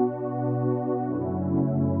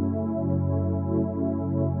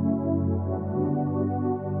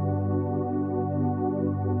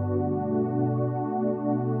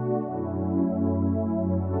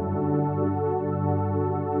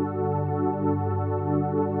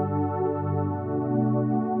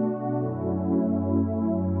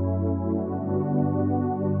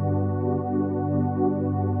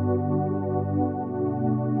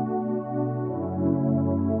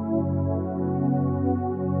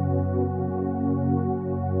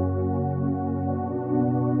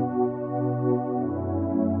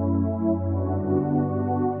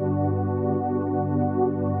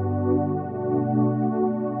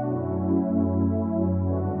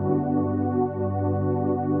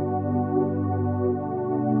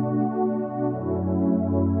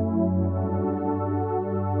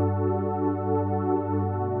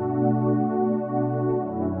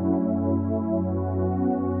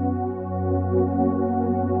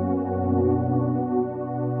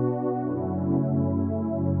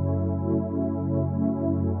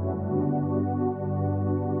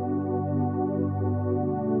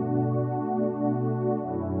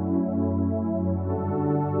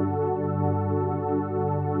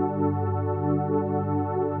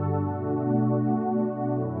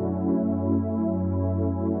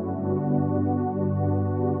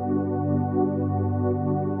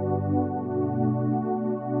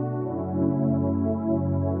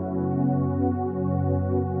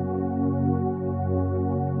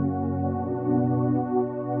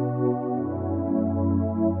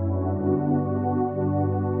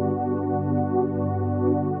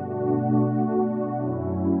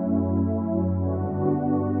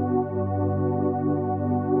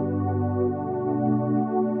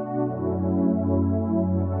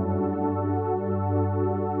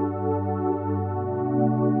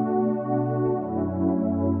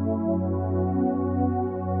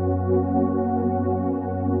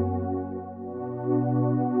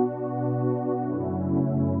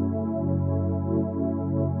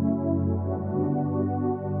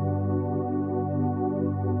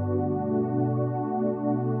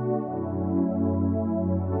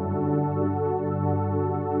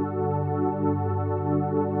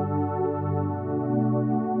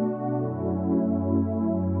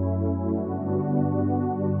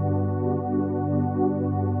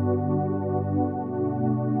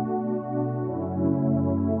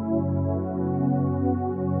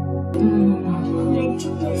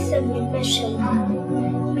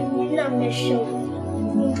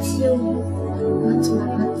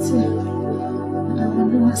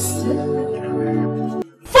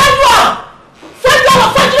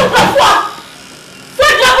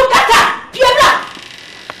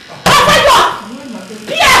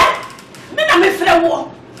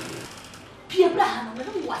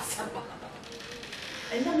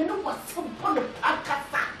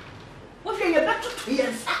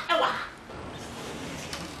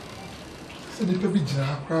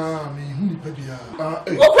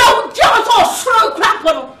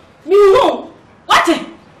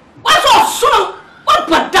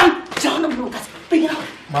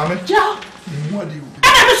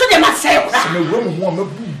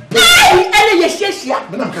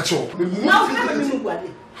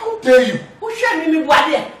 How dare you? Who shall me what?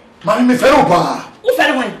 Mammy, me fellow bar. Who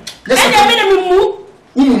fell away? Yes, I made me move.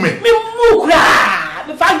 Me move, cry.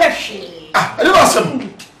 The find that she. Ah, I never said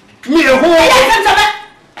me a whole.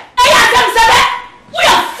 We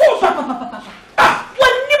are full, Papa. Ah,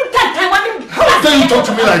 one new time. How dare you talk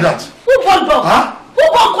to me like that? Who won't go? Huh? Who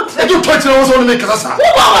won't go? You talk to us on the make us. Who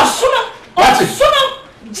won't sooner? What's it? Sooner?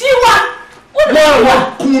 Jiwa.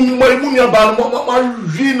 Well, Kun, my munia ban, my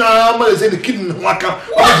Gina, my say the kid in Waka.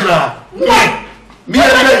 Me and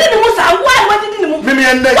Musa, why did you move? Me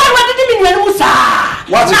and why did you mean Musa?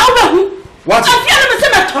 What's what? I feel the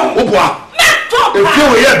same at home. If you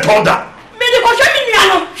were here, told that. Medical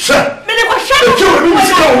Shamiano, sir. Medical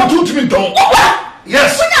Shamiano, do to me, don't.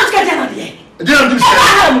 Yes, we don't get on here. Didn't do so.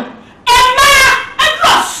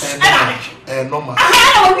 Normal.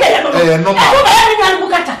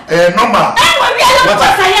 Normal.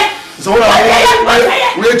 So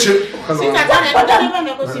Rachel.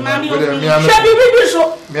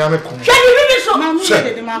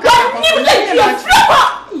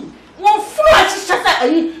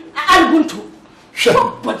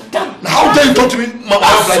 How dare you talk to me, Mama?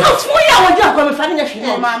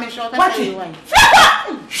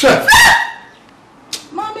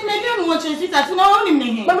 Mommy, I don't want to sit at no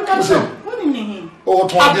name. Mamma comes home. Oh,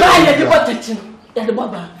 to the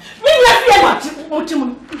Baba. Me, what you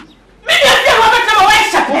me,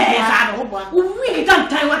 we can't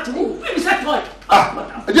tie what to we set point.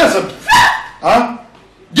 Ah, yes, huh?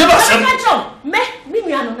 Give us some. Me,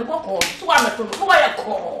 on the book, so I'm at the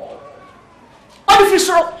call. What if you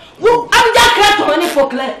saw? I'm Jack Money for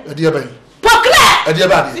Claire. Dear baby. A dear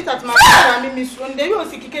baby. Sit at my Miss one day, you'll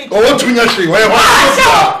see cake. Oh, to me, actually, where I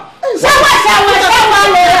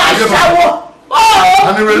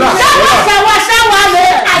mean, relax.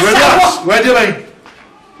 Where do you like?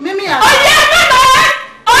 Mimi, oh, yeah, mama.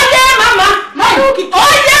 Oh, yeah, mama. Oh,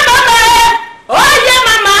 yeah, mama. Oh, yeah,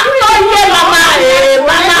 mama. Oh, yeah, mama.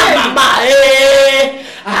 Mama.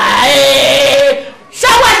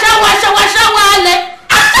 Shower.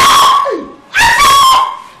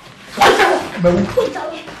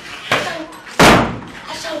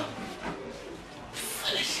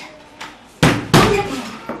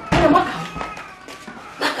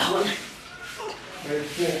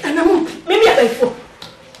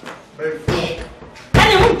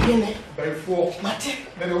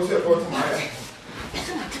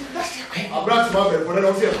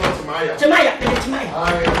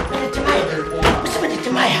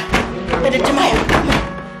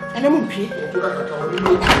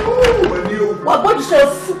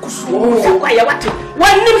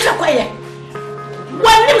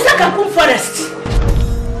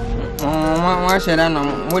 No,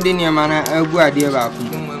 more than your man, a good idea about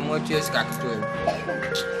what you're stuck to.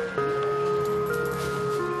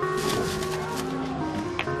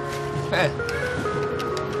 Hey,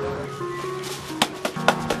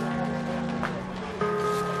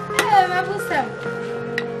 my bosom.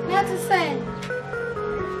 Not to say.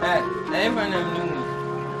 Never knew me.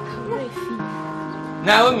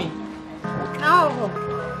 Naomi. No.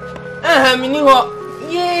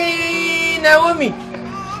 Yay, Naomi.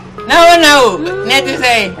 No, net to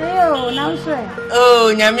say.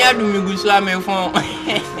 Oh, Namia do me good swam phone.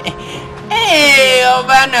 Hey,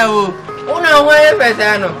 Obana. Oh, no, why,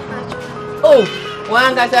 Pesano? Oh,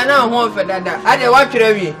 one Casana home for that. I did watch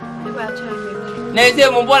you. Nay, say,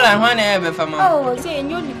 Mobile and one ever from. Oh, say,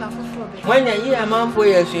 you Nipa for when a year, man, for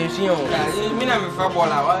your sins. You mean I'm a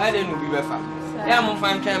footballer. I didn't be better. I'm a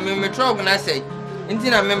fan time. I'm a trog, and I say,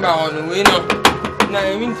 until I remember on the way. No,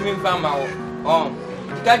 I mean to be found out. Oh.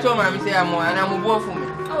 Catch on, mammy, say I'm more, and I'm a boy for me.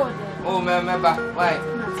 Oh, my why?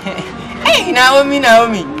 Hey, Naomi.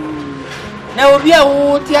 Now, be a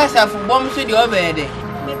wood tears for bombs to the other day.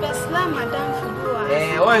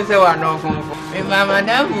 One say one no phone. Me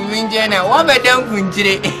madam Minjana, what madam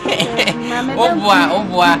Kunjire? Oh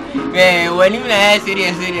boy. When you are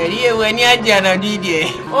serious, when you are Jana Didier.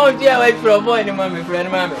 Oh dear, wait for a boy, mommy, friend,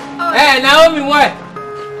 mammy. Eh, Naomi, what?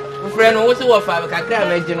 Friend, also what for a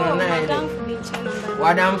general night.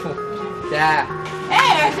 What am for? Yeah. Eh,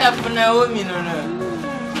 I shall for Naomi, no.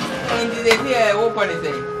 And they say, what can I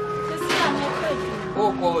say?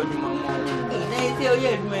 Oh, call you, mamma. They say, oh,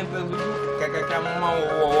 yes, my baby.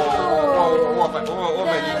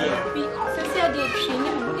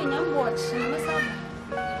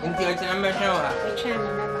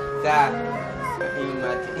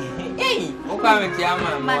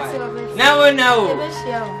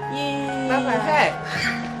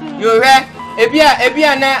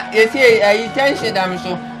 Ebia na yesi tension dam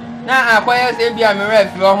so na akwaya se ebia me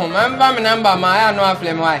ref yo ho mamba me number ma ya no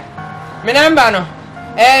afle me why me number no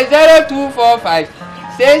 0245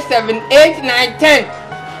 6 7 8 9 10.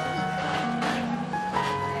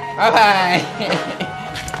 Bye.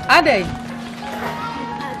 Ade.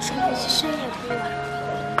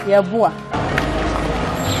 Ya boa.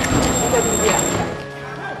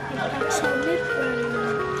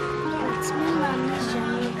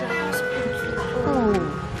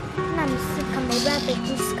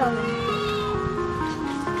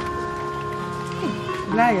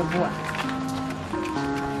 La ya boa.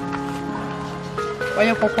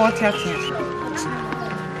 Oye kokko tiatia.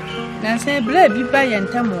 Na say bla bi ba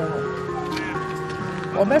yentam wo.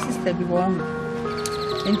 Oba sister bi wo ho.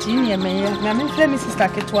 Enti ni emeye na me fle mi sister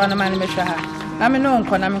ketwa na ma ne mehwa ha. Na me no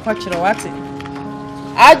nko na me kwa kire wate.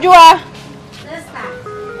 Adwoa. Sister.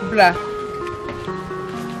 Bla.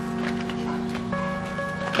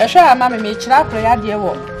 Mehwa ma me kira kro ya de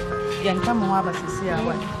wo. Yentam ho abasisi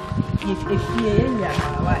awa. Efie ye ya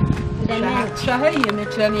awa. Shahe ye me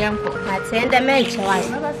kira ni yanko. Atende me kira.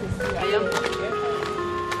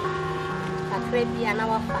 Atrebi ana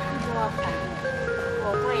wafa.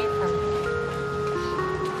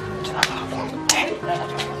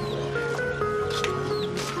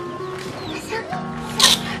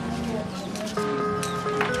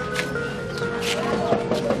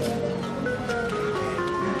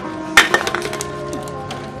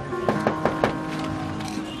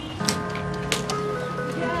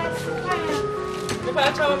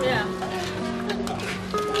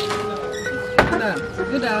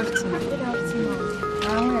 Good afternoon. Good afternoon.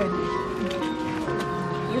 How are you?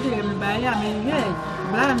 You didn't buy me here.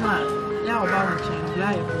 Blind man. Yeah, about you.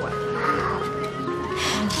 Blind boy.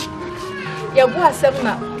 Your boy said,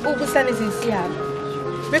 "Ubusan is in Seattle.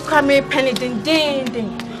 We come here penny ding.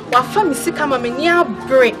 What family sick come on me near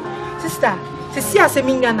break. Sister, to see us a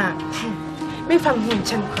miniana. Me from home,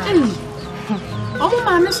 Chen. Oh,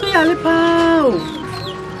 mamma, so yali pow.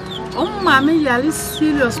 Oh, mamma, yali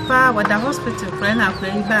serious power with the hospital friend. I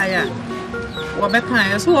play by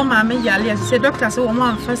Wabeka, so mamma yali, as said, doctor, so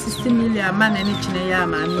 160 million man and each year,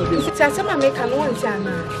 mammy. Some make a one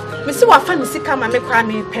sana. We saw a family sick come and make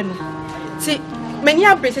me penny. See, many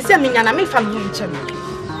are British, I mean, and I may from home, Chen.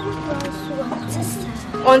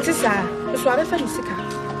 On sister, it's what I family sick.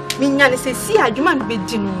 Minyan say, see, I do man be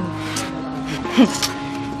dinner.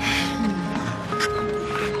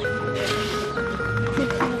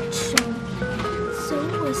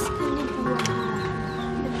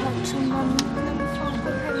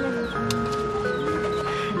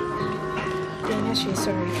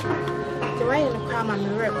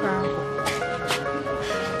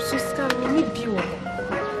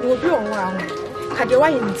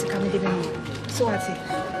 So I say,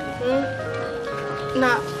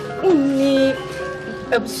 now, only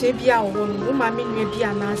a Sabia won, my mini be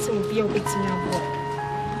an answer will be a bit in your boy.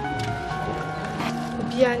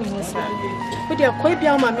 Biani was but they are quite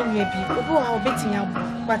beyond my mini be, who are beating your boy.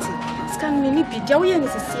 But it can many be Joey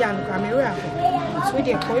is a sea and grammar. So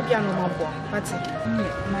they are quite beyond my boy. But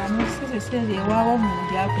my missus said they were all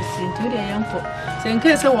the opposite to the young folk. So in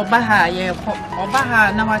case of Baha, or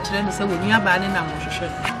Baha, now actually say when you are banning a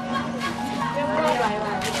motion.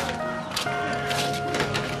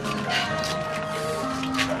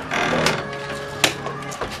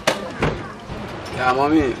 Yeah,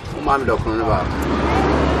 mommy, doctor, about.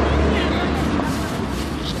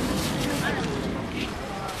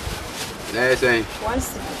 Say, once,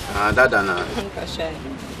 that dana.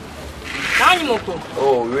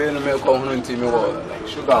 Oh, we will make community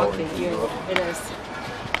sugar. It is.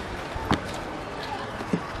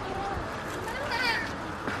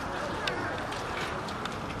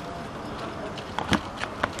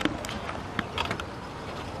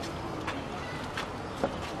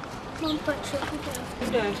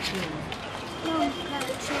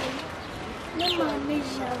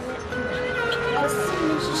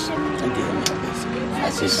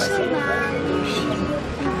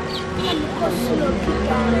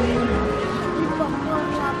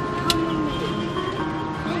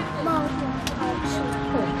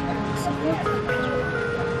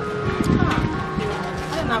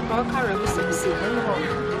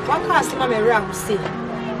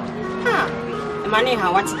 Money,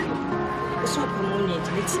 how what's it? So,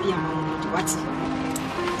 community, let's be a moment. What's it?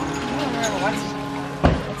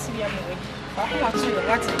 Let's be a moment. What's it?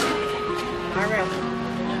 What's it? Mariam,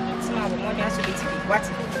 it's not the money has to be what's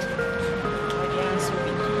it?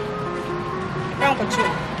 Don't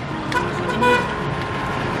control.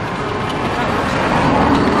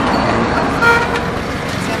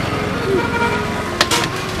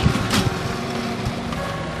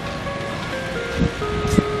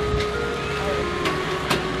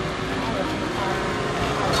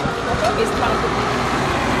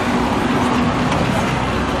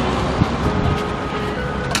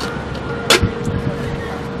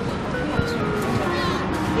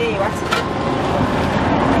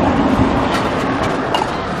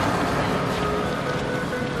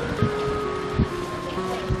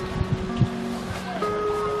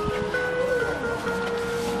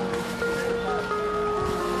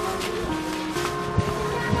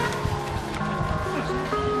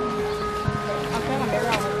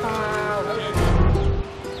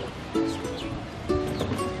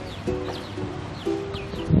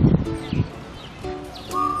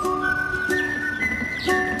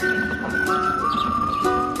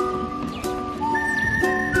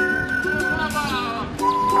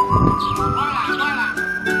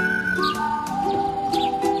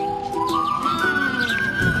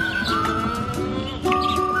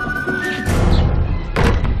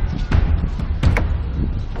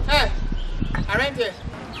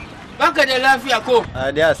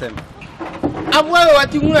 Dear Sam, I'm well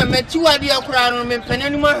what you want met 2 ideas crown and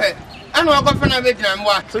penny more. I know I'm going to be done.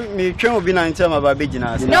 What me can't be 9 time about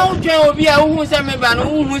beginners. No, Joe will be a who's a member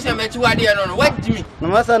who's a met 2 ideas on what do me. No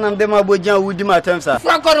matter I'm the Mabojan would do my terms. I'm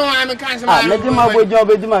a cancer. Let him my job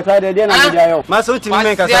with my father. Then I my so to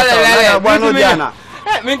make us one of Diana.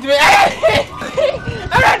 Meant me. I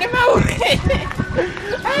ran him out.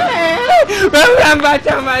 I'm back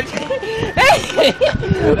so much.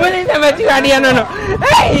 What is the material? No.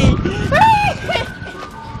 Hey!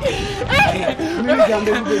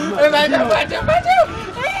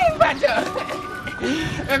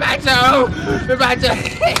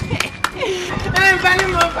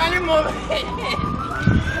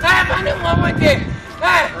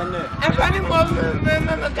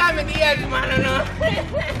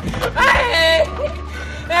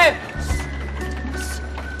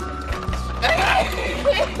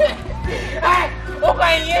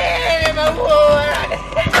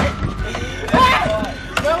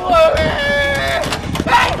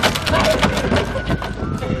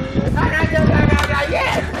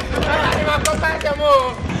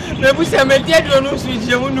 Nebusa metia no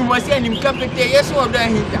suji mu nu mo se anim kapete yeso odo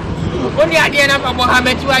ahinda oni ade na papa ha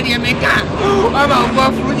metu ade meka o ma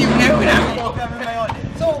go furu ni na wura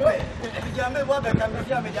so we jambe bo be kan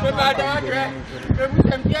bia me jambe ba da kre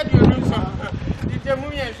nebusa metia do no so dite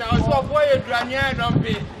mu yen sa so fo ye durani a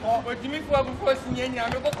dompe otimi fo abufo sinye nya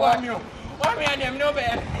me kokko mi o me ade me no be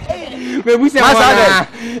nebusa ma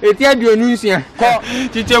etia do no nsia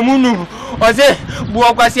dite mu nu o se bu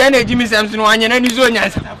okwase na ejimi samson no anya na ni zo nya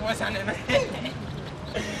sa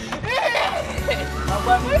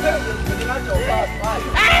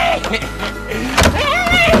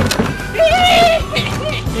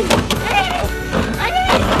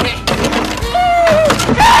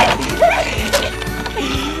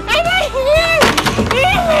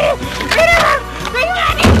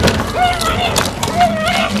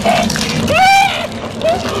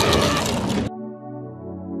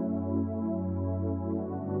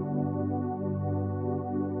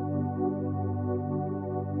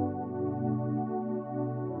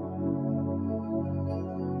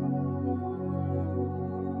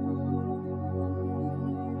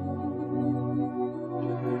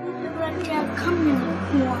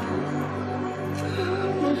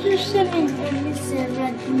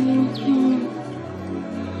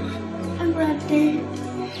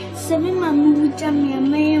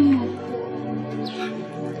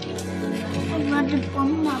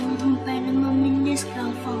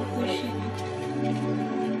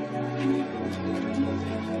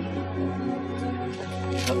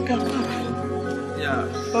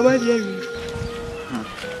Baba dear.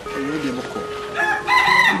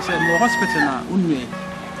 Hospital na unwe.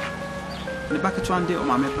 The back to one day o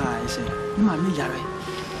ma me pa I say. Ma me yare.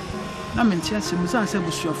 na mentia se musan se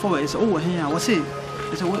busua fo we se wo he a wo se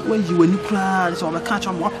when you wani kra so be catch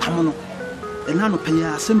am wapam no ena no pay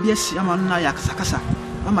asem bi asi ama no na ya kasa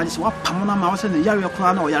ama dis wapam no ma wo se ne yare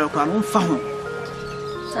kra na o yare kra no mfa ho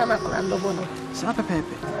sana kra ndo bono sa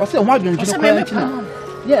pepe o se ho adwendwene kra ntina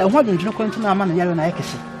ye ho adwendwene kra ntina ama no yare na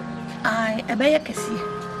yakese ai ebe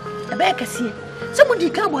yakese se mo di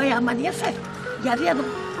ka boy ama ne fe yare no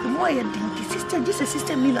mo ye dinki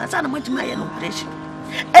sister Milo asana mo tima ye no operation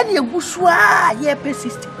ene egusua ye pe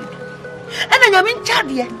sister ene nyame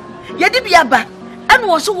nchade ye di bia ba ene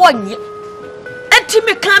wo so wonye enti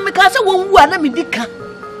me ka se wonwu ana me di ka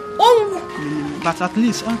onwu but at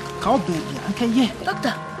least ka o be bia anka ye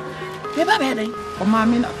doctor me ba be den o ma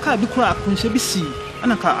me ka bi kura akunse bi si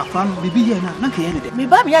ana ka akwa no bibi ye na ka ye ne de me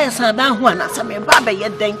ba bia ye san dan ho ana sa me ba be ye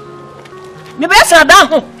den me ba san dan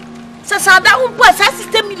ho sa dan ho po sa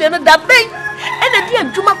system million da ben ene di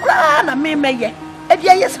adwuma kura na me meye e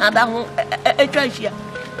bia ye san dan ho etwa hia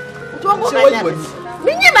to go be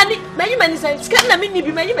Menyi mani say scan na menni bi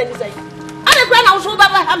menyi mani say ana kwa na wo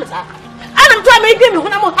baba hamsa ana mto ma ide mi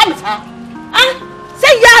hona mo hamsa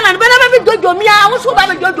say ya na be na me dojo mi a wo so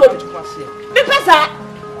baba dojo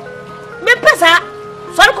me pesa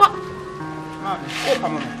sorry ko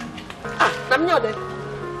na me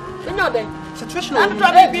nyode situation na mto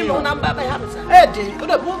ma bi mi hona baba hamsa de o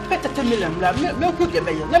da bo peta 10 million la me ku de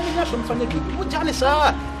be ye na me na so mfa na bi wo jane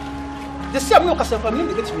sa de se am no kasa family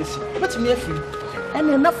de betimi si o betimi afiri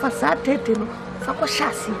ene na fasa tete no fa ko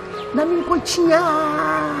shasi na mi ko chinya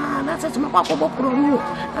na se tuma kwa ko bokro mi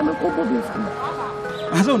na me ko bobi fa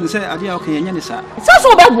aso ni se ade a okay nya ni sa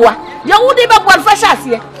so beboa ya wudi beboa fa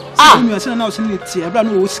shasi mi se na o se ni tie ebra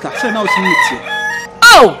no o sika se na o se ni tie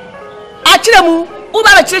a kire mu u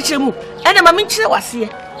ba kire mu ene ma mi kire wase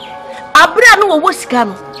abra no wo sika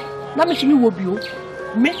no na me hini wo bio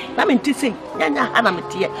me na me ntise nya ha na me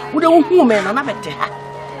tie wo de wo hu me na bete ha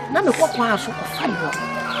na me kwakwa aso ko fa yo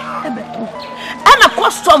ebeto ana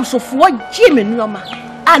custom so fo ji me nuoma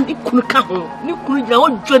and ikunu ka ho ni kunu jira o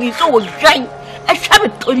jori so wo dwan e hwa me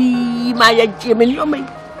tori ma ya ji me nuoma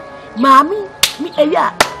mami mi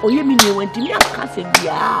eya oye mi ni wanti mi aka se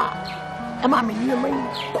bia e ma me nuoma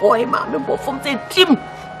ko e ma me bo fom se tim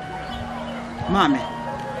mami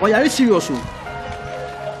o yare serious o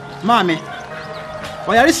mami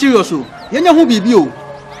o yare serious o yenya hu bibi o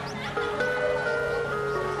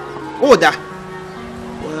oda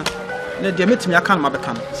na de metimi aka no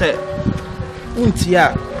mabeka no se unti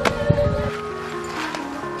a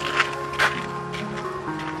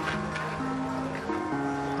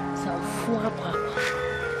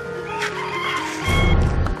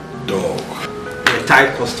dog the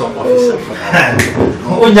type custom officer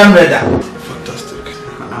onyam reda fantastic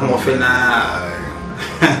I'm ofena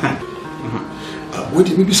what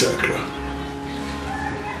did you say akra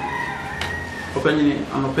opinion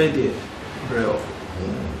I'm a paid real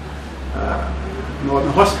no in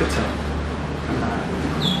the hospital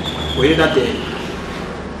where that day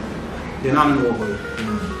the non no boy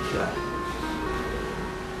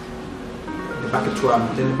the back to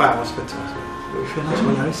then the bar hospital if you're not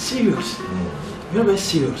very serious you're very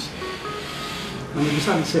serious and you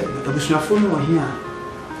decide to say the business phone over here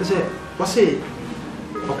I say what's it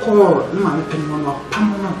a call no man penny one or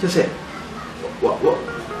pam no just say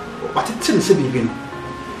what it is a baby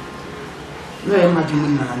no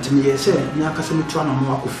imagine na ntimi ye say ni akasa me tuana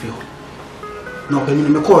mo akofio na opanyi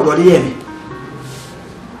me call do de me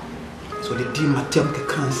so the di matem ke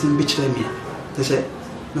kansin bi kire me they say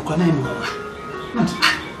no kwa na mo wa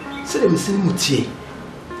say me sin mutie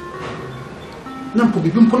na mpo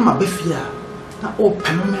bibi mpo ma bafia na o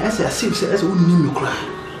pano me ese asif say ese wonni me kura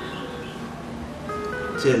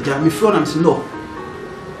say ja me flo na me sin no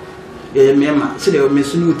ye mema say de me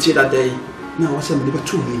sunu tie that day na wase me be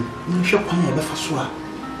tu ni hwe kwan ya be fa so a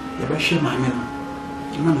ya be hwe ma me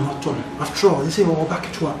no na no to after all they say we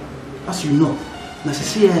back to as you know na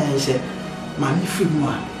say say ma me fi mu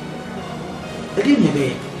a e dey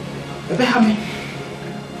me be ha me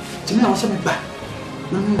ti na wase me ba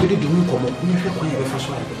na me be di mu komo ni hwe kwan ya be fa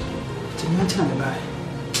so a ti na tina me ba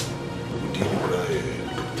di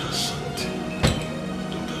Dr. Asante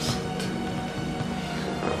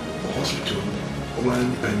hospital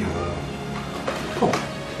online annual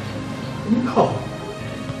no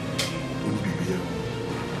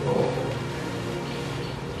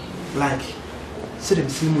like say them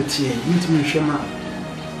see mutie you to me shema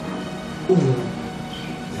you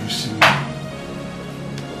see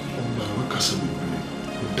what can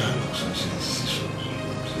we dialogue so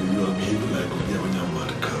you are behaving like we have a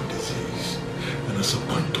mad cow disease and as a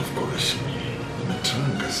point of correction in the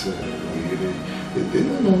trunk as they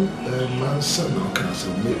don't know man son now can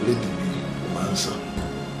say lady answer.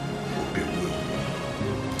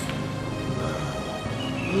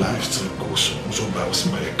 Lifestyle goes so about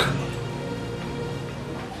my Akan.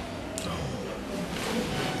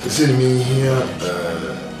 They send me here,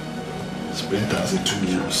 spent as a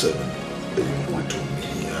 207. They went to me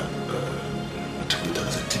here, I took it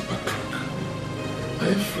as a Nipa crack.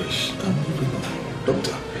 I'm fresh, I'm moving on.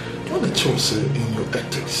 Doctor, do you want a choice in your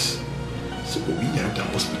ethics? So we had the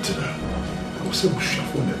hospital. I was able to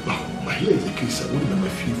shove on the bow. My hair is a case, I wouldn't have my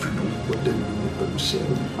feet for no what they will say.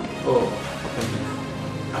 Oh.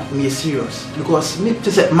 Me serious because me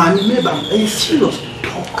just said man maybe I'm serious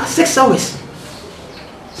talk 6 hours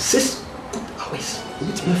 6 good hours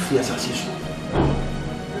with me free as I see so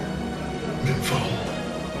me found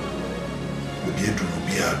we be do no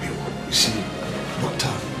be abi you see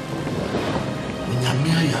doctor when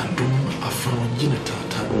you ya do afa no gine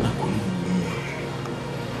tata na ko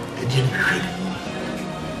e die ni hwede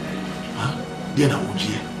ha die na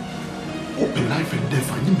wogie open life and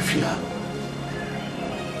death and me fear.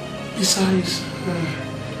 Besides,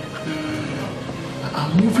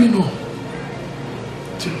 I'm moving on.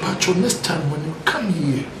 Till Pacho, next time when you come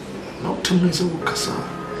here, now tell me Kasa,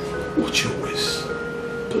 watch your ways,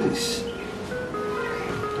 please.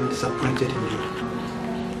 I'm disappointed in you.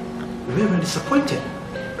 Very disappointed.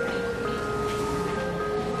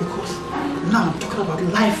 Because now I'm talking about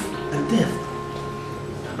life and death.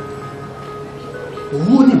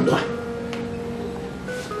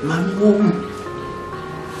 Mami,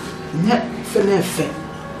 net fenefe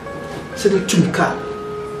se de tumka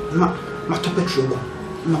ma to petrol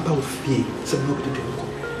ma ba ofie se no be do ko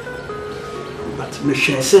but me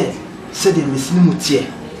hwe se de mesini mutie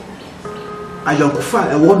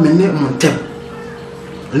ayonkofa e wo mene montem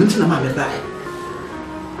nti na ma me bae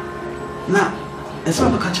na esa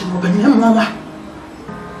ba ka che mo ba nyam wa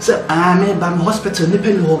se me ba me hospital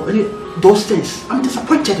Nipa no any those things. I'm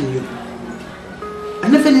disappointed in you. I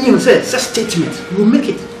never knew such statement you will make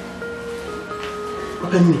it.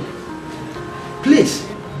 Open me. Please.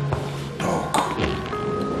 Dog.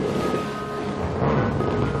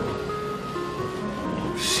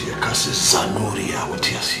 See, I can say Zanuri, I would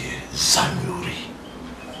hear Zanuri.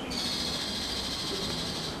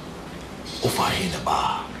 Over here in the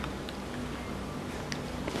bar.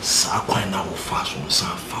 Sakwa na wo fast on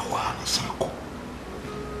san fawa na sanko.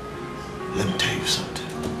 Let me tell you something.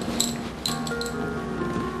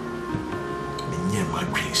 Minye my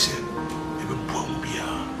dream said, ebe bombia.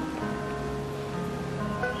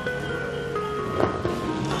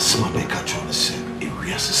 Na sima be ka chone se, e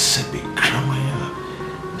wiase se be krama ya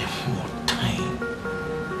ne more time.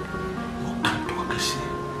 Mo kanto akasi.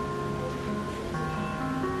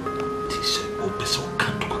 Ti se obe so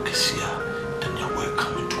kanto akasi ya, then you're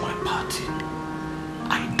welcome into my party.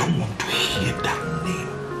 I don't want to hear that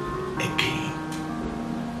name again.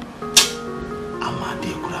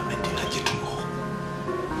 Amadi kura medina jitumo.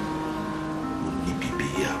 Uni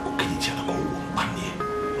bibi ya ukinicha na kwa umpanie.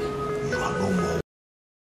 You are no more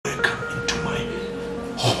welcome into my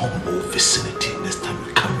humble vicinity. Next time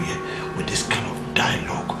you come here with this kind of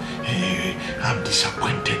dialogue, hey, I'm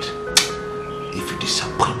disappointed. If you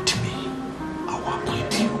disappoint me, I will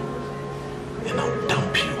appoint you and I'll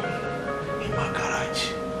dump you in my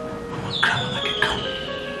garage. I'm a crime like a cow.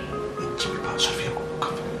 Sofia,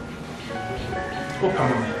 come. Oh,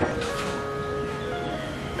 come on.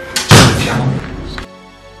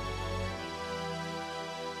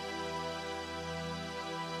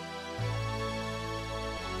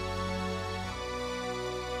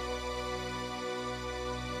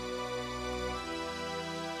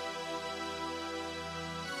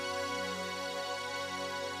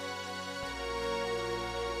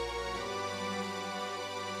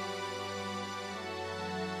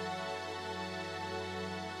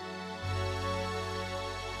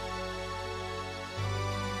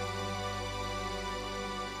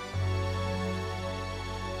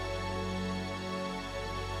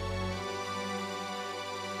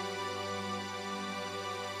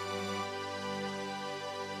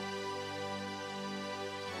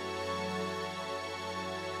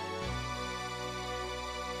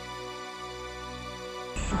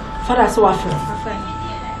 Father, so I feel.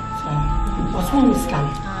 What's wrong with Scan?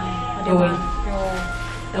 The way.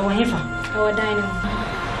 The one here. Our dining room.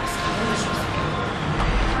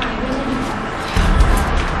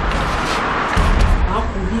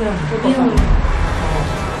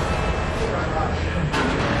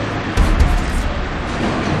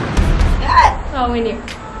 Oh, we need.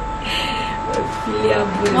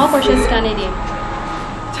 How much is Canadian?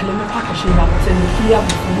 Tell him a package of that and the fear of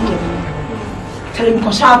me. Tell him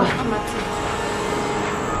Kosaba.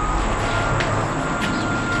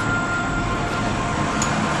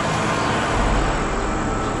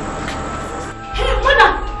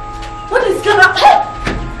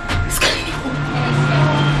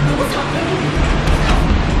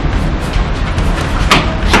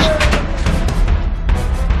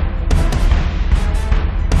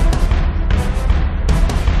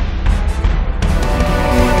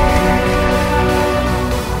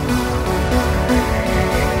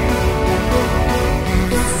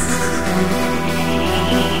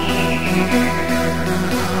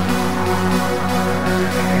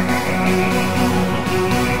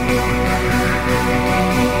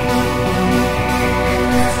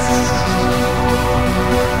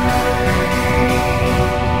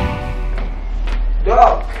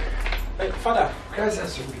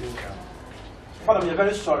 Father, we are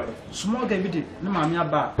very sorry. Small guy, we did. No, mammy,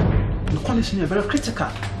 about the condition is very critical.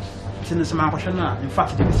 It's in some question. In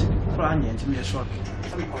fact, it is for Annie and me. Sorry.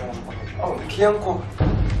 Oh, Kianko.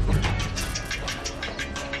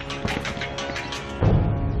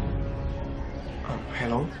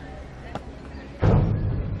 Hello?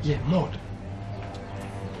 Yeah, Maud.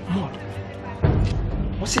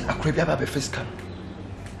 What's it a crabby about a fiscal?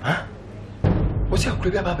 Huh? What's it a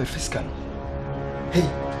crabby about a fiscal? Hey.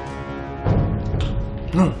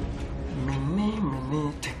 No.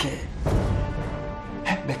 Me, take care.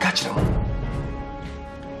 Hey, me catch them.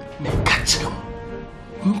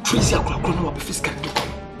 Tracy, I'm going to be fiscal.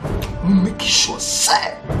 Make sure,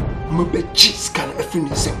 sir. Me cheese can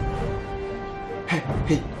everything.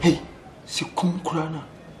 Hey. Si kum kurana.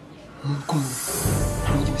 Kum.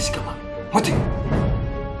 I'm going to see come. What?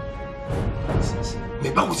 Me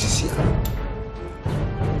ba wo sisi.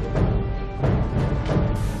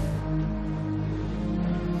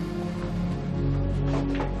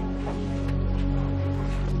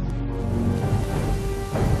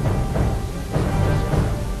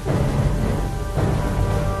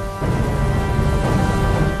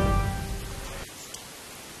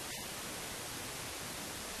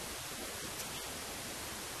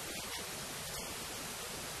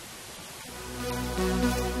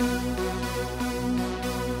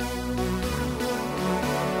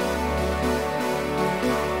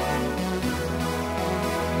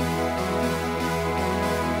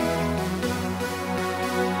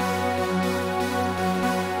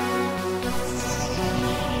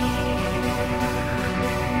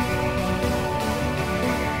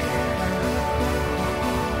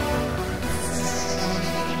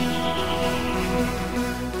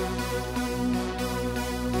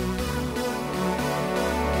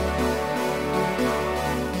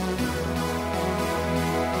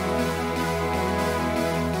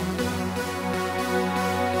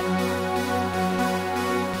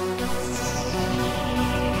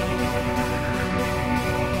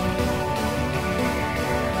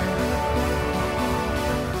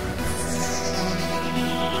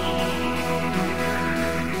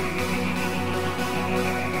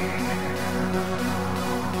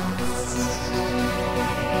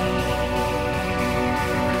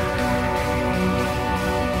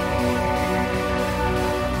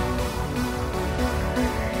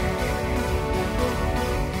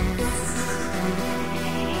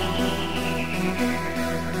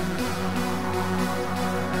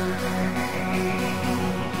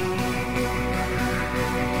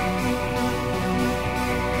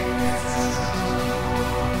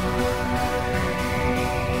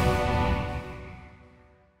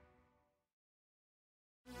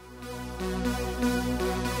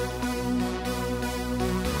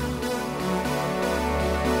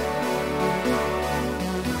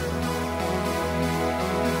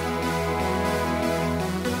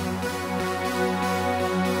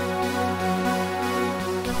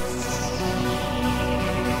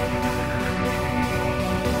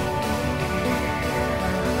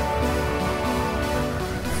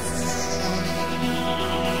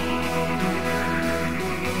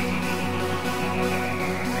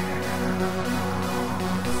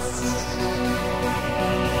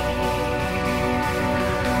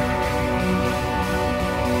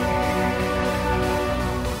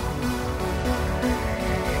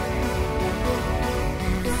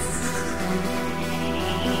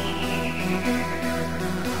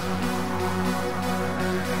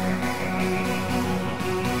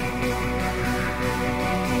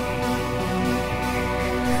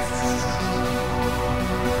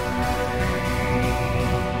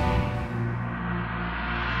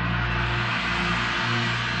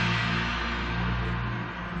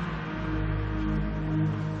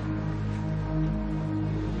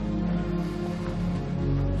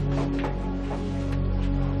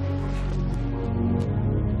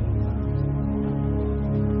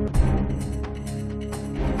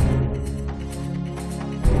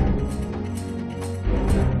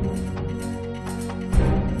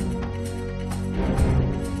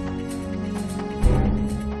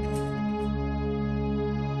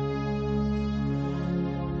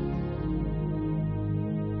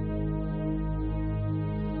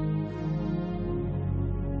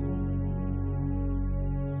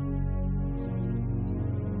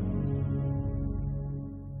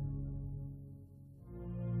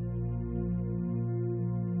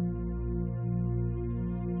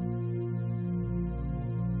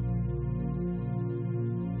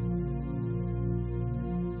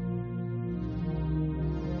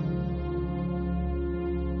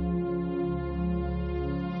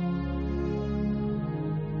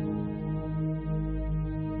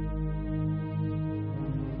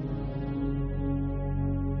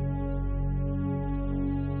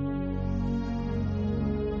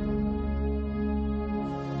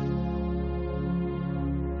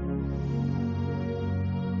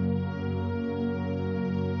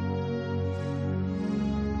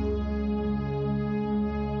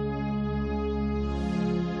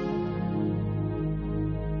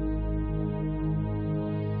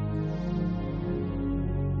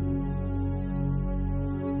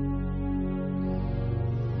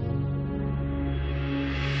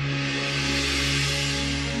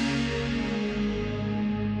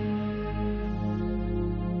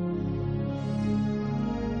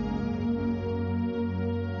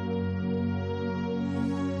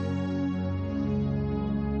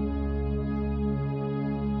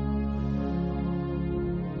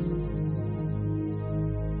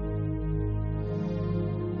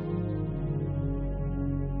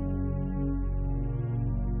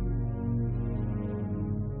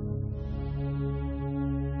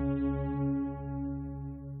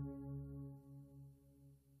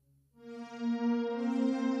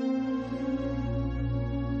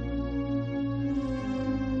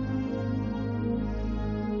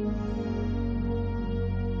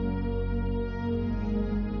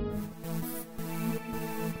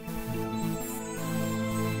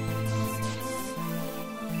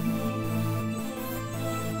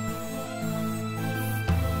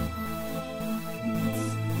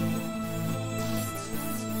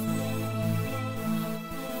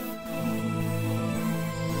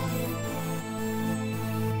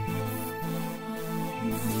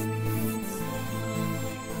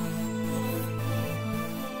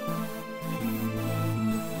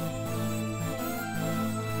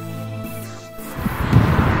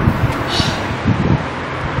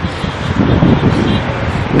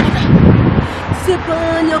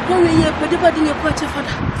 pan your con ye put the body in your porch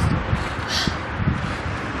father.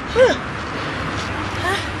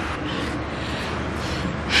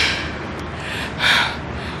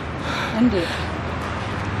 And it.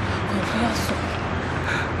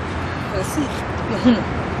 See,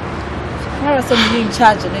 I was in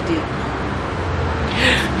charge of it.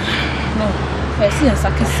 No, I see a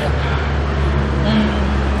sakisa.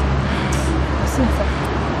 I see a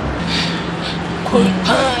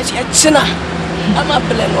sakisa. I'm up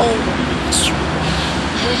and all.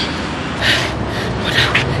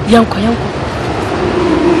 Yanko.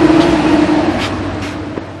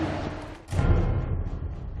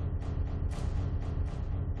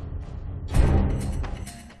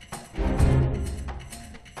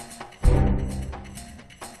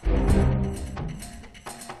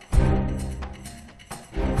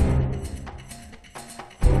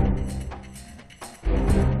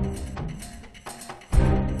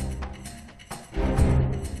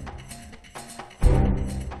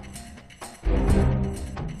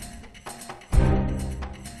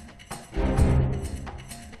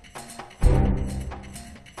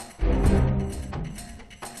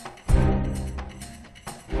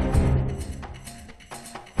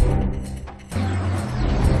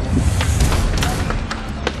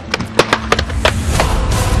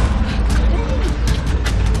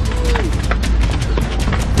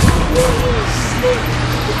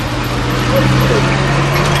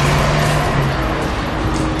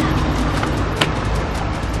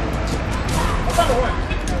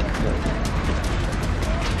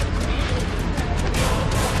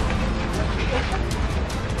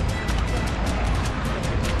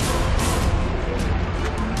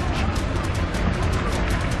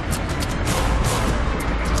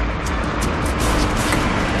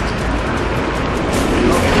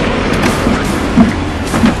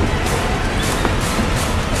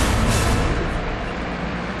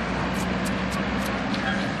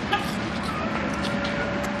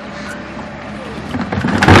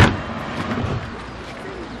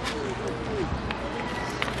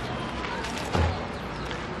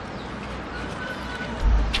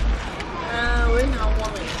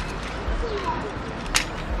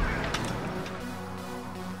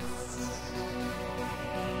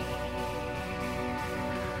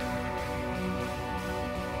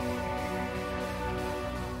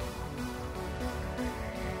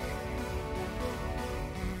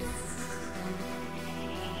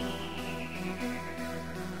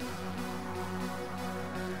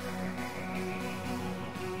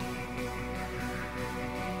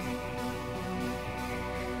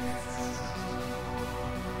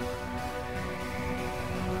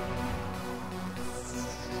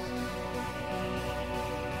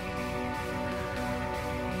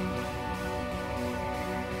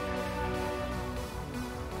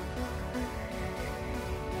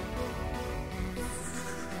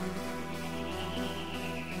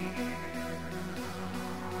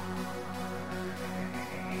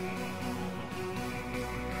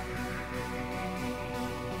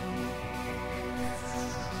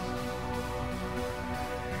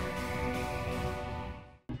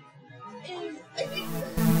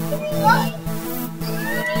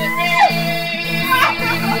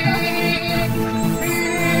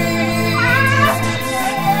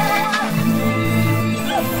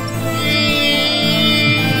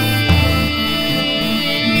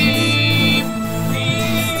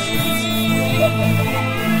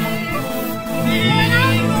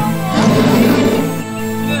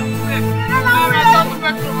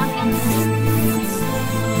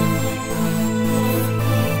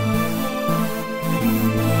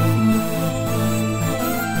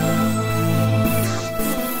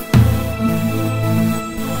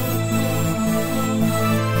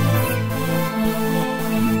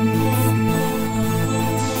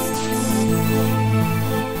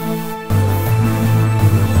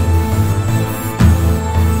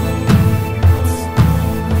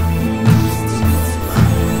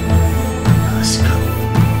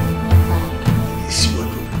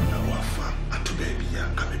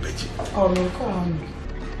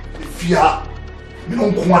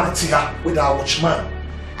 With our watchman.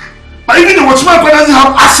 But even the watchman doesn't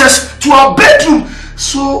have access to our bedroom.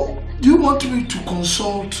 So, do you want me to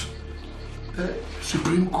consult the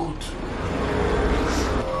Supreme Court?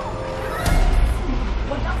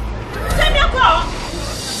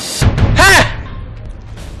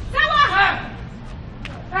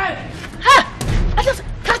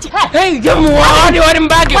 Hey, give me one. You want him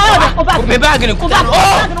back? Be back in the car.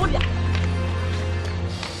 Oh!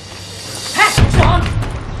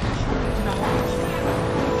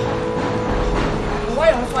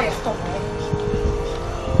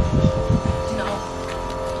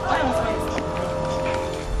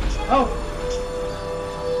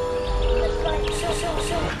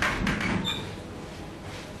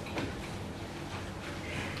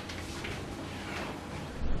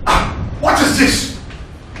 What is this?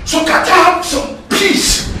 So can't I have some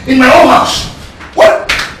peace in my own house?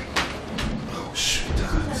 What? Oh,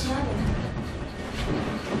 sweetheart.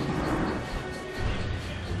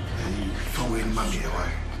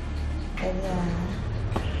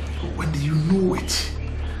 When do you know it?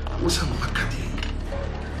 What's a macadam?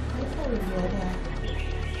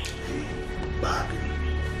 Bag.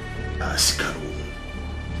 Scaro.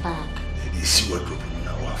 Bag. They see what dropping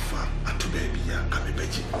now. To baby, come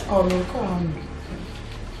baby. Oh, no, come on.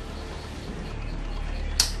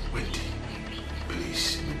 Wendy,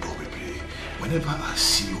 please, probably. Whenever I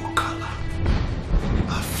see your color,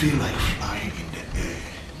 I feel like flying in the air.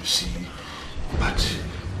 You see, but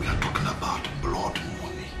we are talking about blood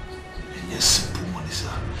money. And yes, simple money,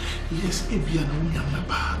 sir. Yes, if you are not young,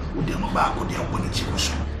 would you have back with your money?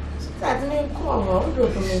 That name, come on,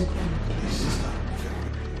 please, sister.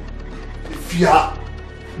 If you are.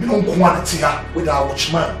 You don't want it here with our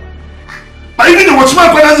watchman. But even the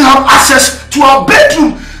watchman doesn't have access to our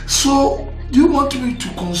bedroom. So, do you want me to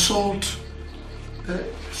consult the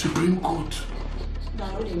Supreme Court? No, I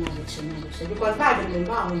wouldn't have it because by the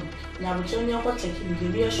bound, you have children for checking the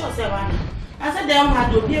real sure. I said, them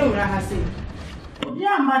had to be a rahasi.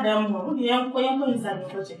 Yeah, madam, the young boy inside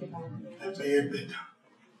for checking. I pay it better.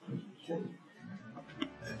 I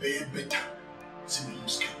pay it better.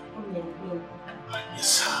 Yes,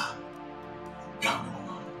 sir.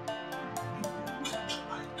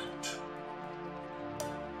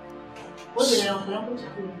 What did I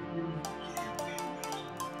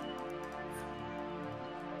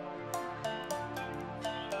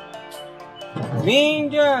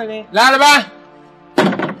Lalaba!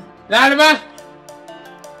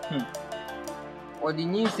 What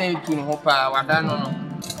did you say to Hopa? What I don't know.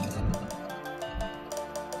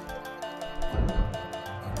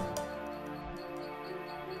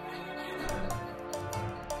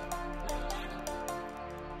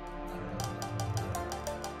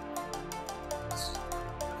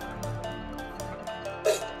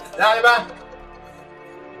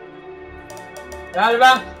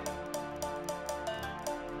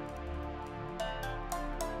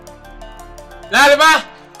 Lalaba!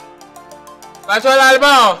 Pasó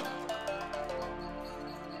Lalaba!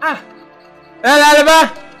 Ah! Lalaba!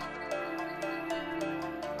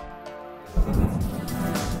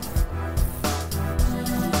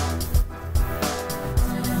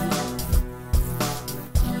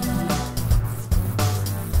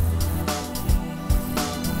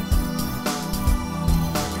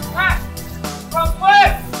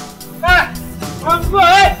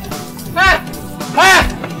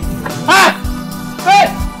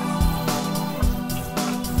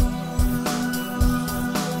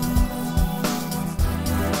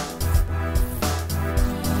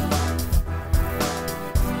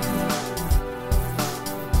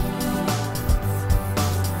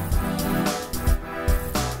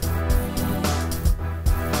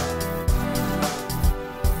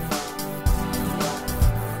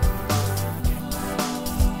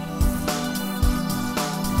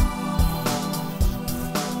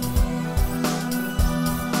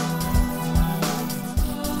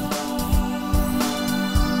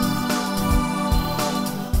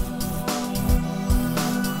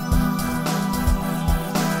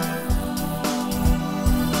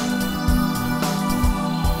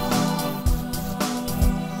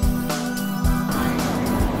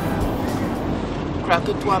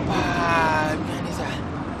 Prato tua pa Mianisa.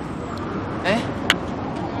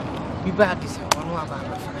 Mi bagi sa ono aba.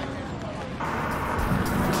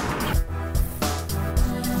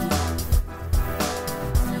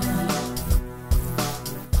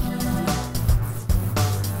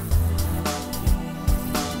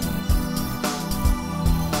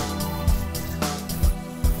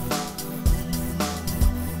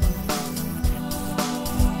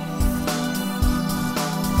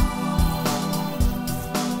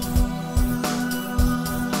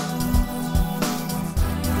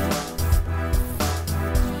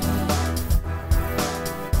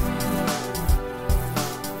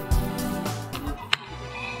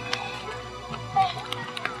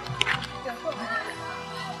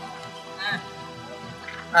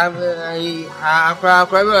 I was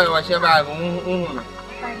about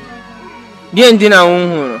Dientina.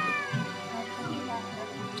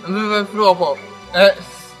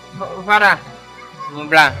 Father,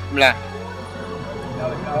 blah, blah.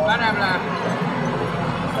 Father, blah.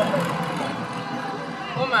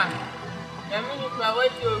 Oma, I mean, if I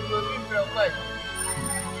wait to be for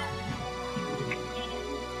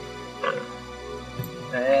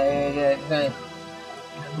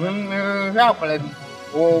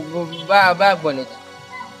Oh, bad bonnet.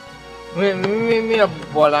 Me a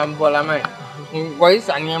bola man. Voice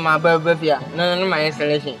and near my baby, none of my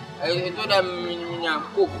installation. I told them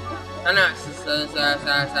cook. And I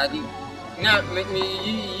said, now make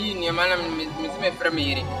me near Madam Miss Smith from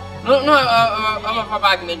me. No, I'm a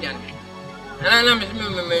papa Canadian. And I know Miss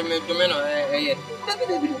Domino.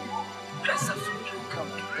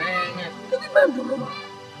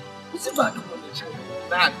 What's about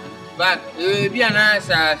back, be an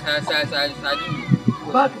answer.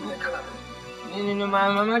 Back in the color. My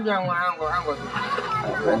mamma, young uncle.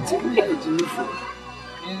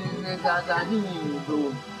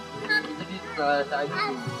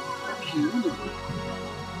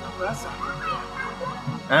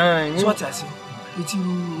 What I say? It's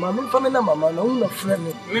Mamma from a mamma, no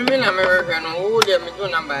friend. Mimi American, who let me do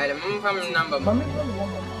number, family number.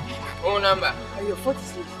 Oh, number. Are you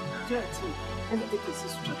 46, 13, and take a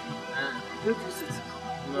sister?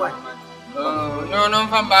 What? No,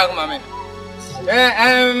 from back, mammy.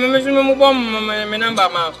 Miss Mumbo, my number,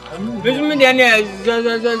 ma'am. Miss Mediania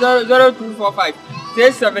 0245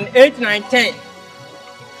 37 89 10.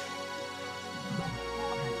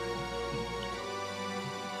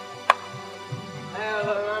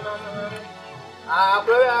 I'm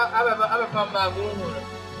from back.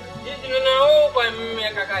 You know, by me, a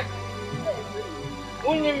caca.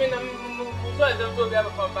 Only me, I don't go ever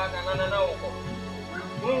come back and another.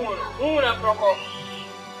 Moon, a proco.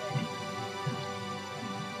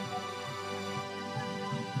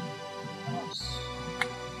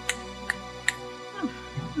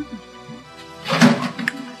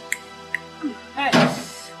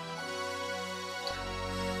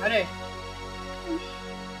 Hey,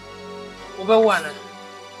 over one.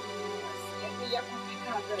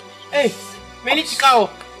 Hey, many cow.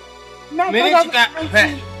 Many cow.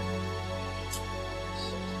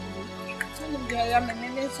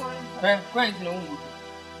 Quite no.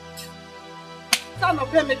 Son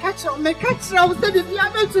of them, catch up, make catch up, said if you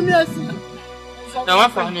haven't to me. Now,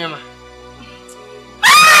 what for him?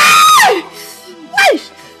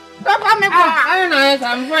 I don't know,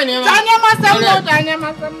 I'm finding Daniel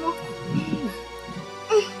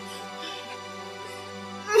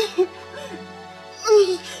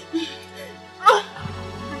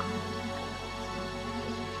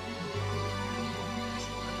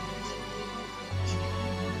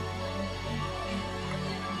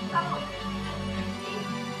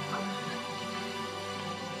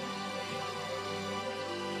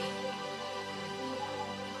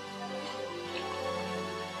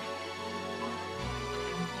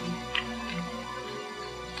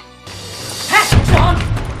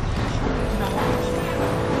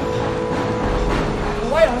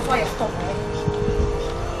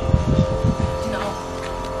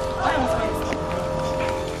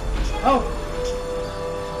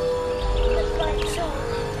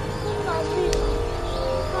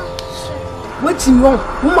What's wrong?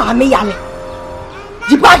 Mama, me yale.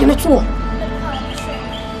 The bag in the trunk.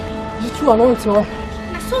 You two are not wrong.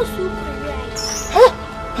 I saw super. Huh?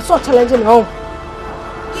 I saw challenging home.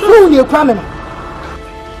 So you're cramming.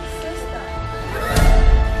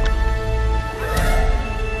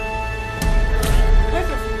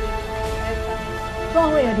 Go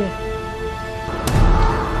away again.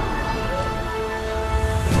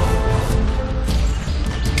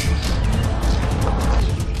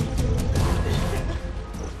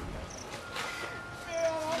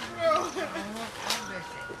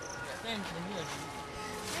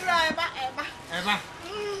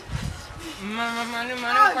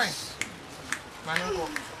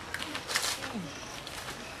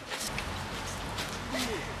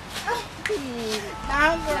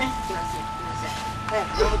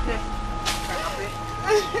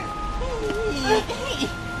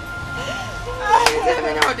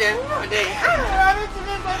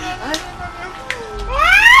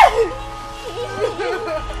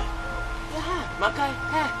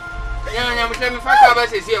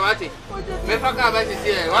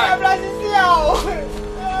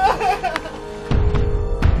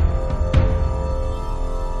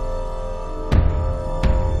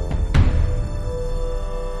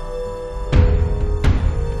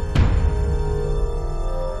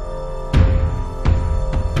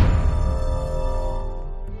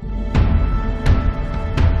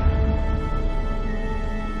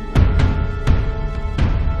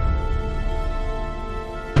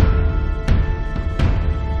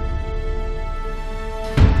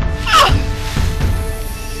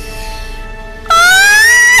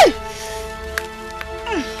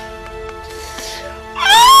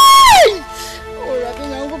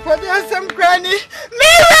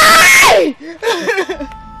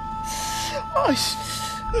 Yes.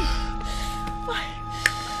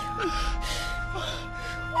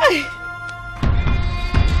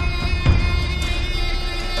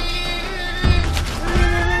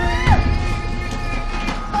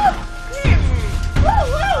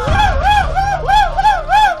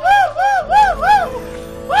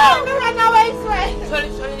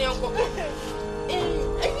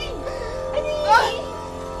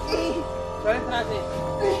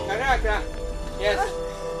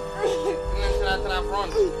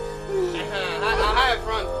 Front. High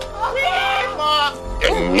front.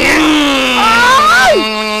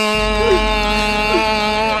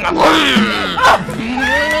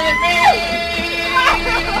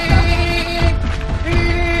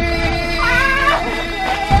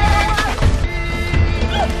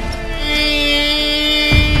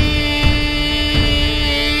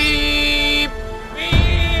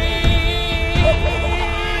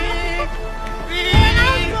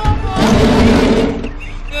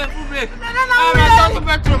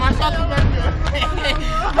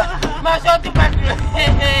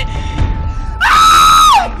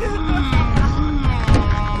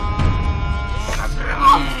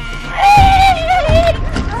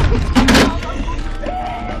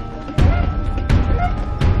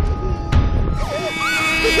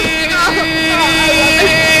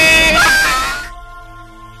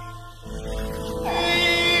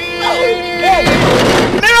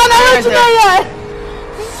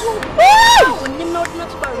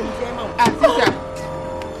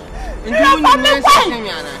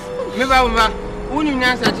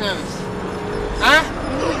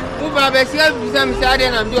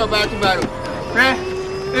 I'm doing about to borrow.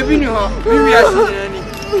 If you know,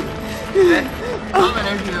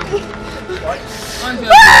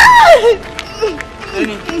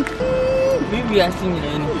 maybe I see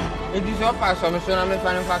any. It is all past some son. I'm a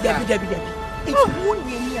fan of Debbie. It's won't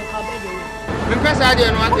be me a carbon. Because I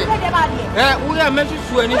didn't want it. We are meant to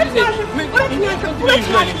swear. We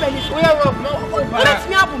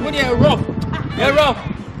are rough. You're rough.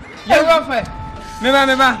 You're rough.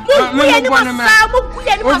 Mema.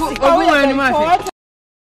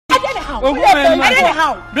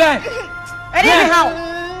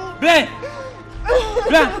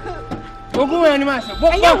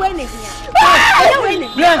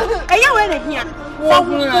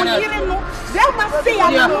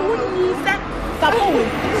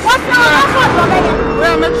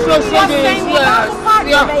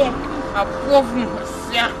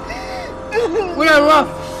 We are rough.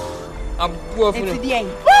 I'm poor for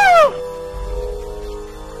you.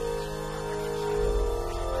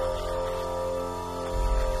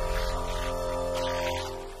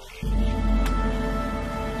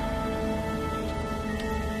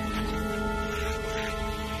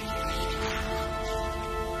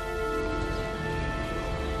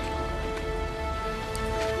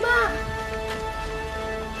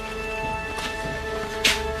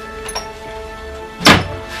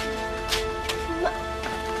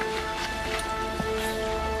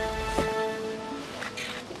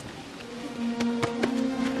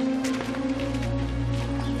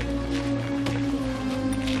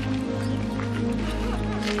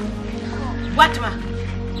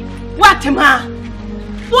 What ma?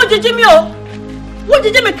 What did you mean? What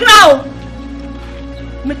did you make crow?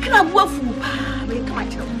 Make crow wafu. Make my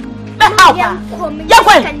child.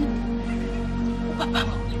 Papa.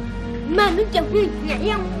 Man, you can't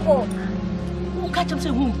young poor. Who catch him say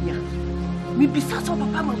whom here? Me be such a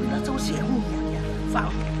papa, we not so see whom here.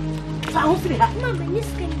 Found three. Mamma, you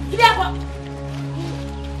can. Yeah,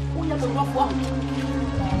 we have a rough one.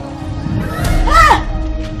 Ah!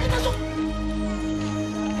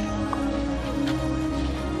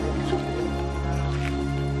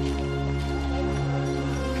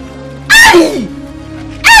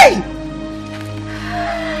 Hey!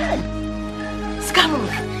 Scandal!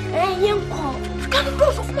 Young call. Scandal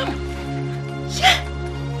of Mama. Yeah!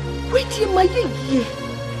 Wait till my year.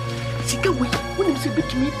 Sick away. When you say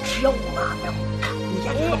between me, Trio, Mamma.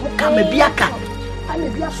 Come a biaka. I'm a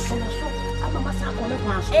biak so. I'm a massacre.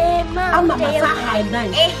 I'm a massacre.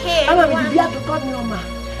 I'm a biak to God no man.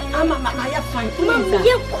 I'm a Maya fine. Mamma,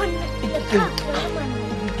 you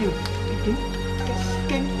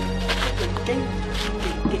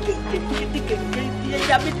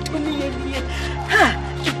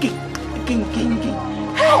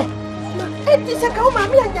it is a come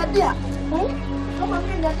and dear. Come and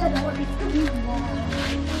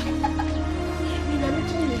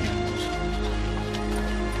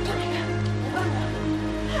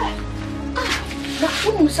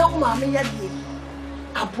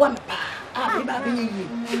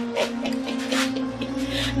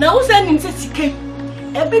now, sending says he came.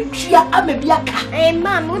 Every tree, I'm a biaka. Hey,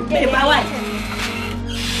 Mom, what did my wife?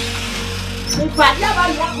 If I never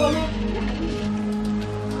have one,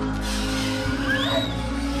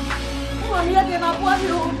 I'm here again. I'm going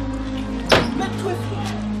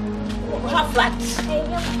to have flat. Hey,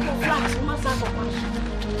 flat. You must have one.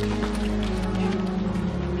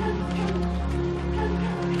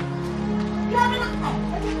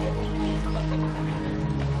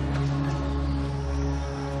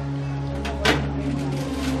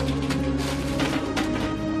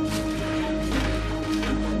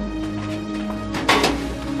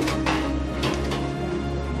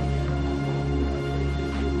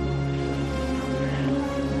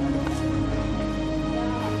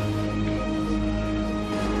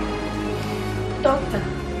 Doctor,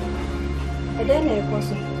 I don't know if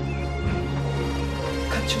possible.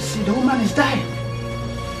 Can't you see the woman is dying?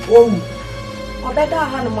 Oh. Or better,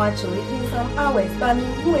 I actually in some hours, but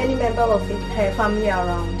who any member of her family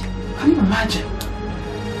around. Can you imagine?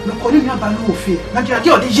 No calling your balloon fear. Not your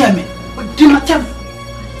dear, the German. But do not tell.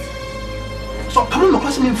 So come on,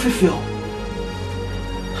 crossing in free feel.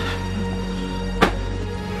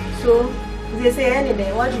 So, they say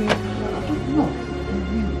anything, what do you know?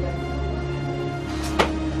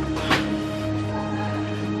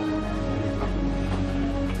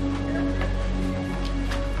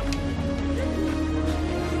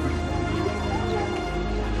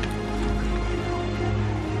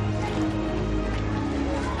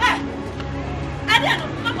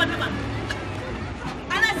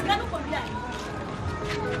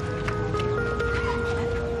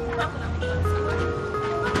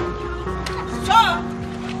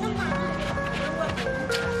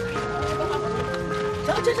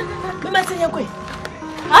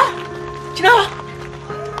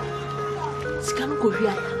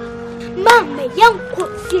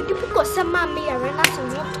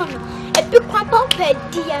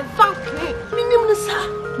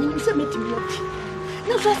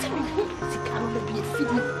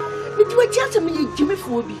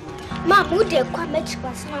 Mom, who did come much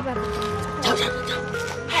was never.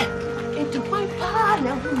 Into my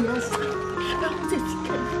partner, who knows? Now, who's a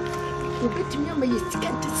secret? Who bet me on my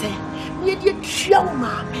secret to say, near your show,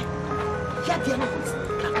 mammy. Yet,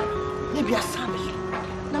 maybe a Sammy.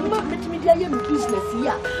 Now, Mom, let me tell you business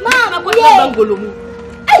here. Mom, I'm going to go.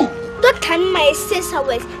 Hey, don't can my sister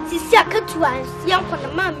was, she's a cut to us, young for the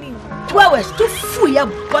mammy. 2 hours to free up,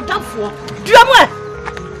 what I'm for. Drummer,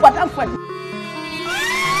 what I'm for.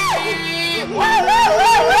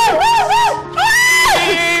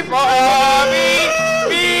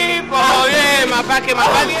 People, yeah, my back.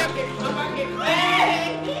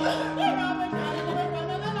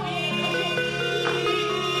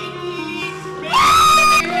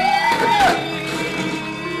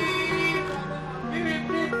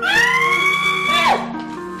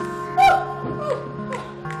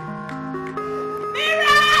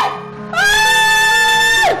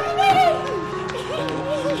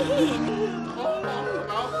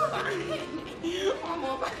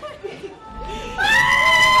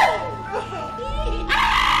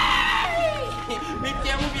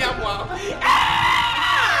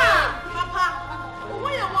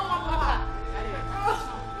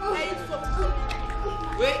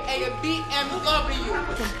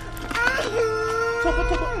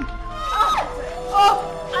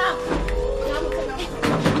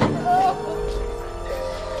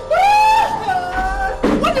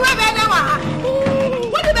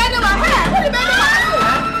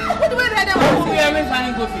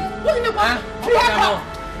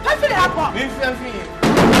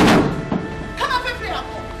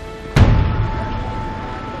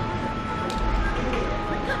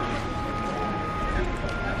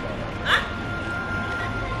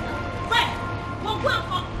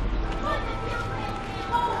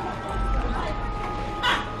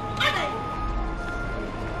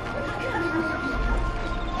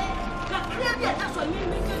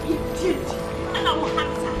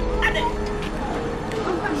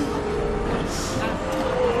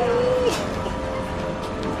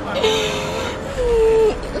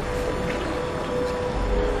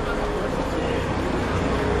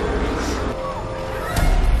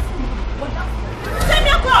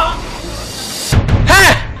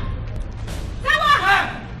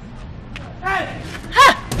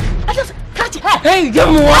 Hey,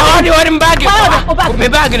 come on, you are in bag. Oh, me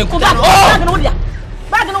bag in a cook. Oh,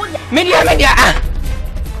 media.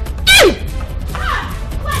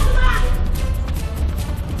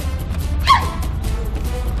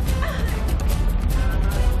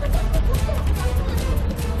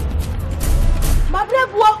 My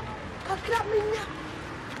brave walk, I clap me now.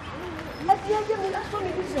 Let the other me, that's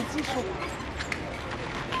only business.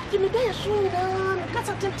 Jimmy Day soon, because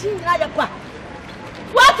of the teen Rayapa.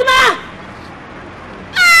 What, man?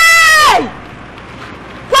 Hey!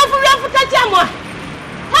 What for your Jamma?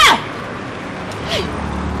 Hey!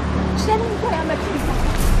 Send me what I'm at.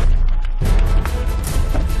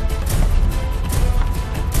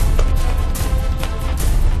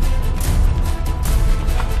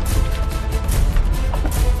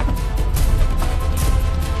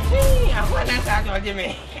 Jimmy.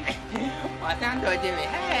 What time do Jimmy?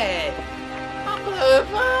 Hey,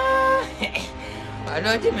 what do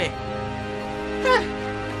Jimmy?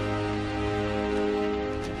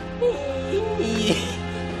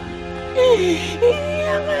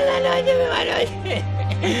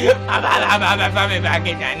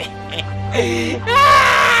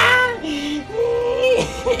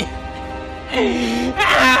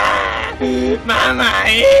 Mama.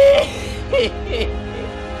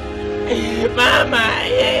 Mama,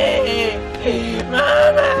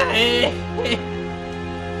 Mama,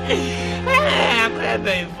 I'm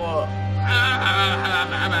crying for.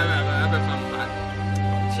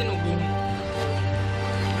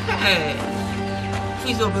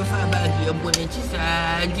 She's over 5 by your bonnet. She's a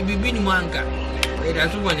baby Manka. Wait,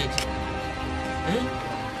 that's one it.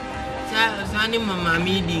 Sunny Mamma,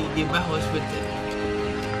 the Bar Hospital.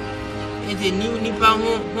 It's a new Nipa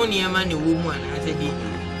honey, a man, a woman, I said.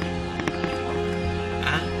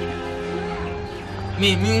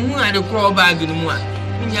 Me who had a crawl bag in one.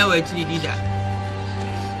 Me never actually did that.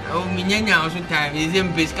 Oh, me also time is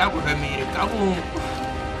in Pisca for me. Couple.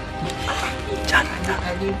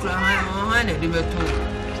 I didn't cry my hand at the two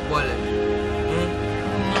wallet.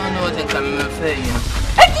 No, they come and fair.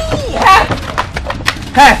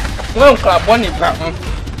 Hey, one club, one in platform.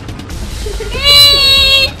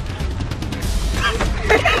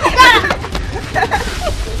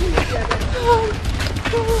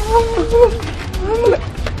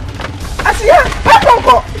 Asia,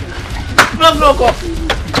 Floko.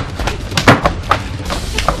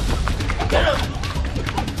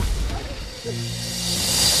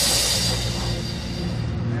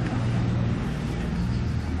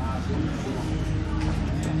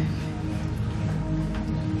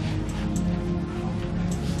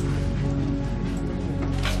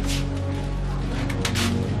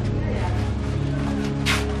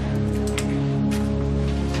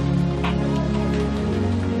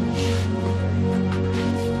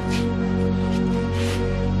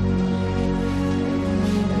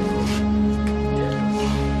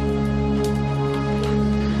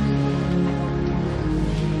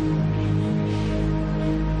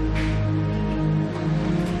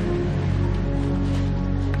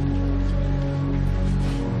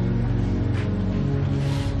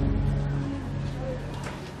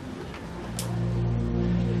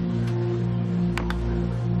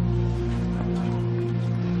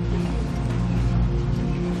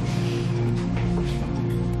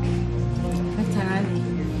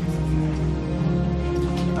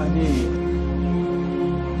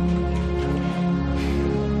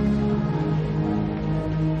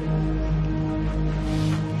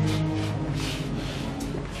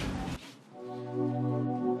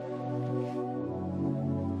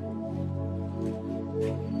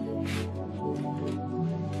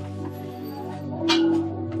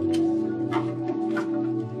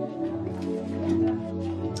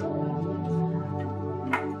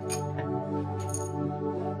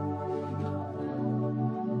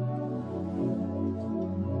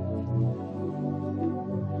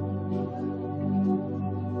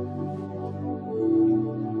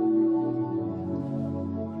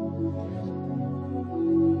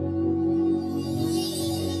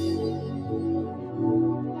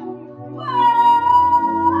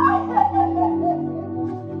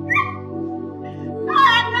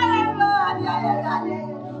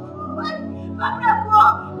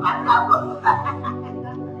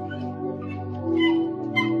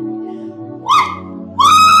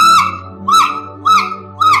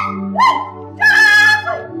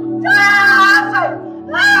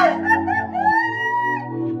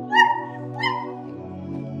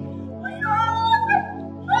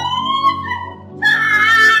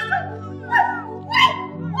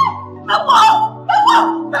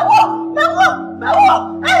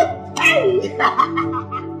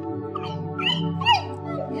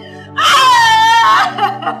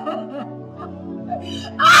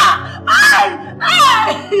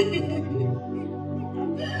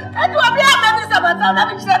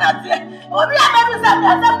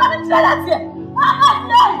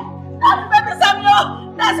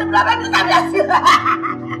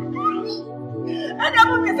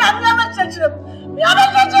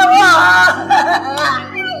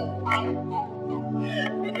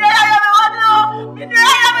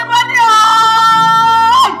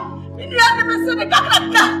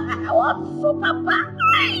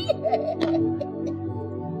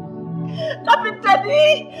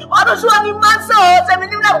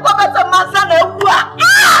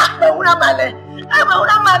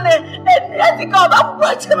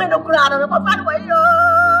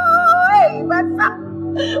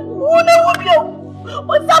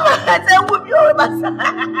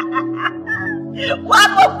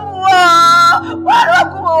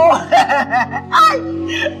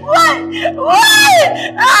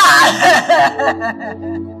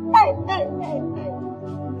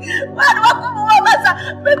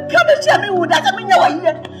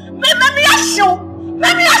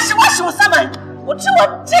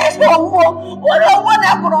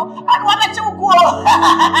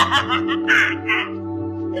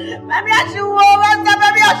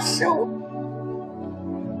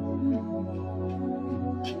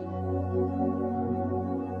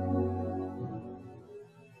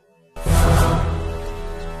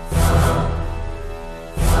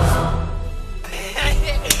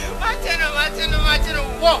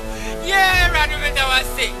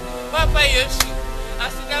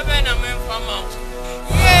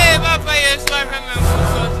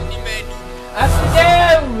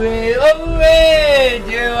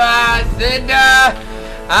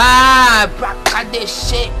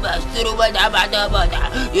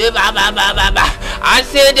 I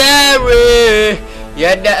said,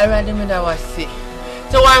 yeah, that I was sick.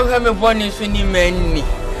 So I'm having born in Sweeney Manny.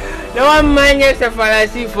 No one man, yes, if I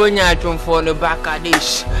see for you for the back of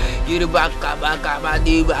this. You're the back of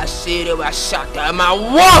I said, it was shut down my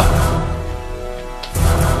wall.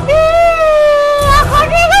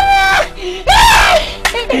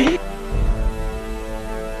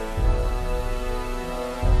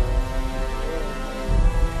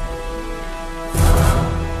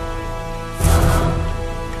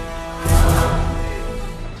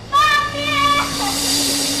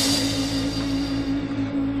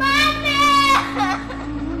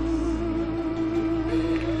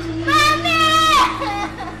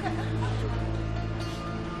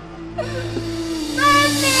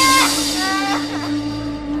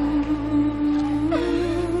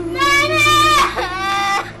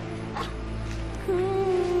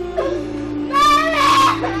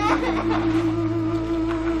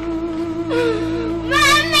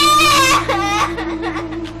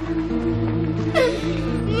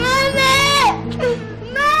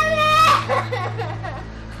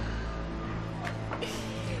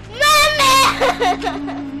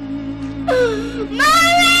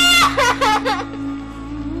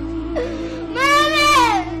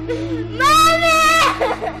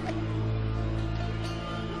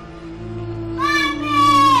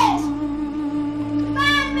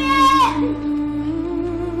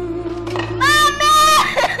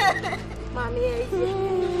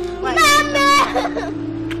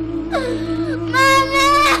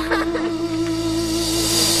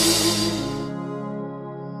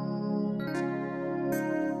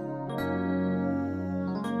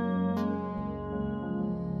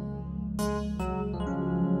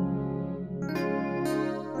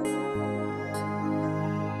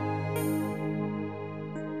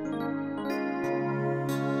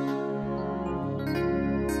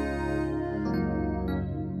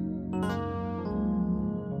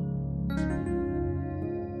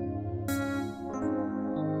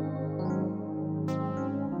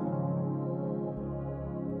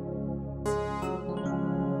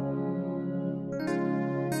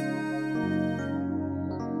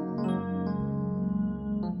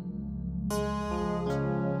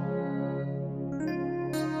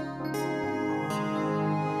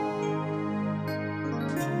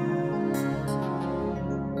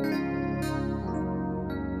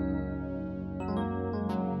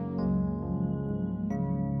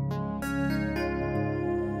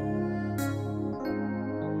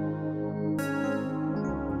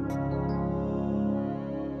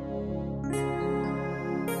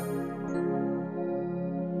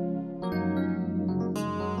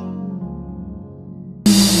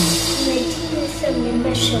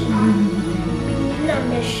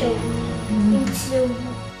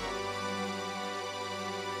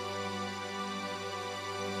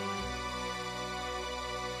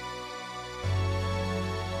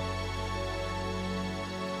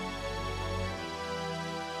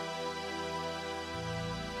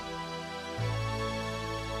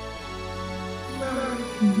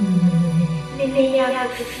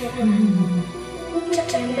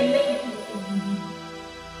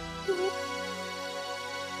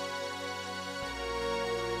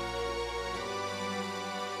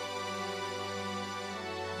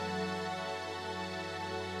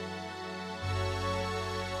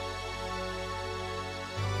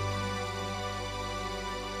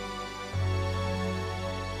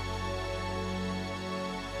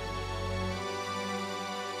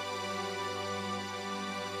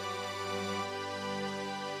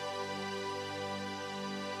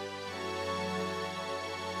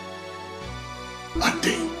 a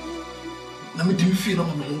day. Let me do feel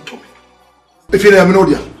on my own topic. If you have no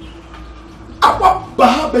idea, our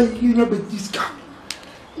Bahaba here be this guy.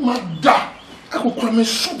 Mada, I will come and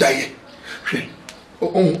shoot die.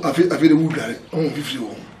 Oh, I feel the wood guy. Oh, if you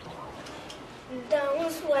want. That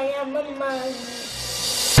was why I'm a man.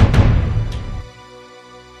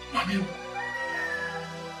 Mammy.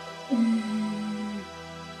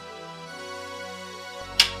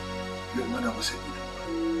 Your mother was a good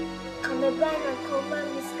woman. Come on, come on,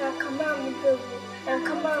 Mr. Come on, baby. And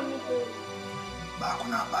come on, baby. Back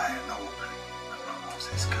on our buy and our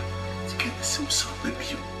houses come to get the same sort of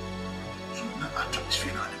baby. So now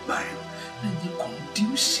atmosphere on the buy and you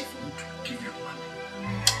conducive to give you money.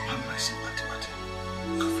 I'm my sympathy.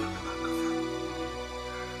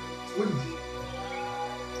 What is it?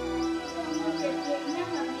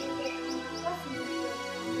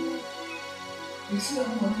 You see how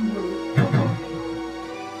much you will.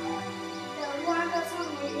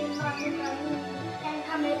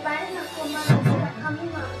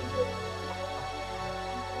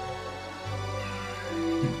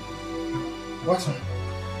 What's on?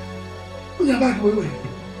 Who's your back? Wait.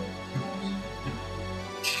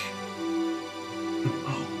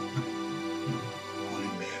 Oh, Holy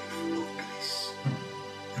Mary, full of grace,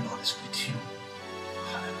 the Lord is with you.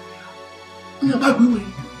 Hallelujah. Who's your back? Wait.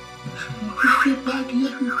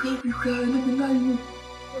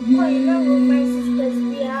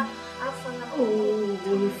 Oh,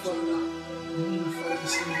 Holy Father.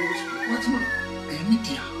 What's my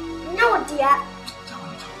dear? No, dear.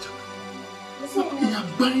 We are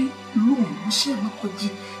buying loan. We see a maquaji.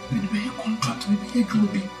 We pay a contract. We pay a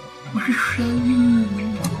jewelry. We share you.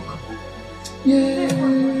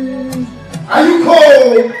 Yeah. Are you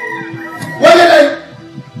cold? What did I?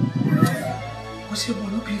 What's your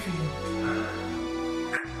one up here?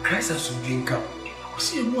 Christ has some drink up. What's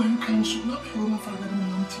your one kind of not a Roman father?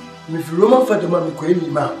 If you Roman father, mammy,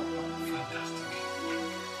 queen, man.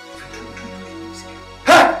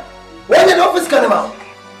 Ha! When the office can out?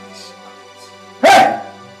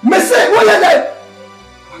 Say, what are they?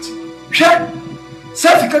 Shut!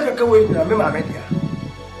 Self-cut away with Mamma Media.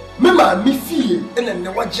 Mamma, me feel, and then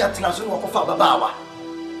the one jet national walk of Babawa.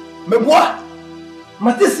 Me what?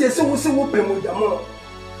 Matisse is so whooping with the moon.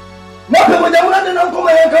 Nothing with the one and Uncle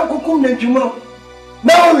and Cocoon and Jimo.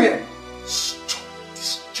 Now we stop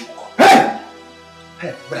this joke.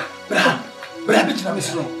 Hey, bra, bitch, I'm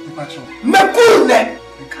slow. Me cool neck.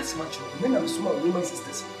 The Casimach, men of small women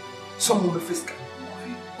sisters. Some will be fiscal.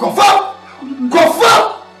 Confirm! Confirm!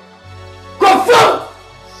 Confirm!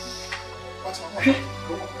 Okay.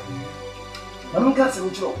 I'm going to tell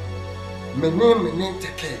you. My name,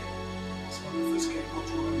 take care.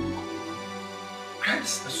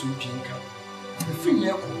 Christ, as you drink up. The free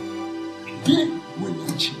air, deep when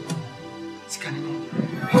you cheat. Scanning.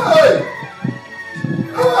 Hey!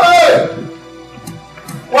 Hey!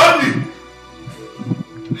 One!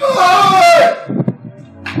 Hey!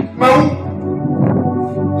 Mom!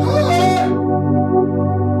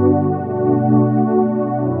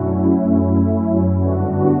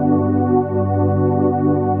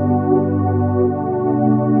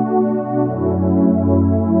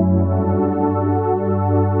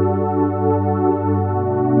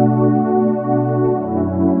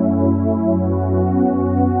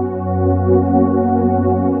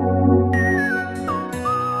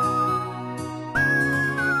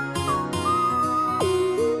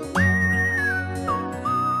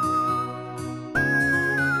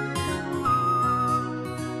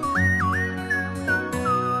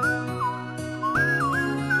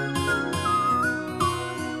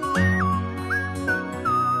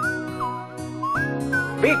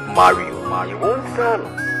 Mario won't sell.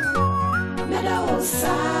 Meadow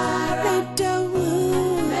Sarah,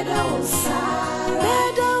 Meadow Sarah,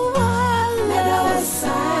 Meadow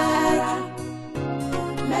Sarah,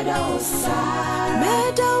 Meadow Sarah,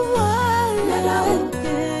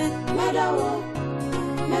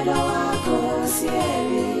 Meadow goes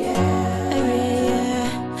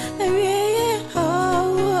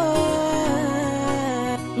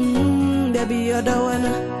baby, you're the one,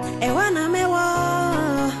 a one me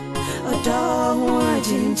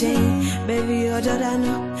baby, you're the one,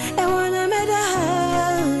 I wanna make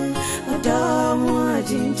a dog, more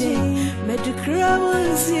ginger, make the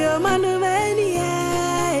crowd see your man of any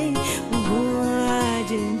eye. More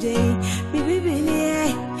ginger, baby,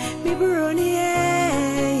 me brony,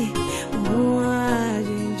 more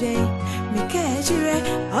ginger, me catch you,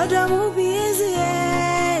 other movies,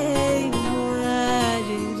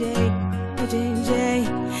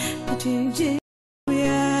 more ginger.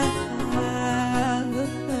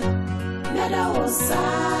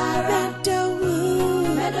 Sarah,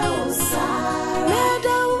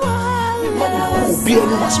 be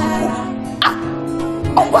any was.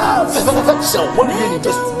 Oh, wow, so what do you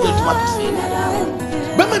just need to say?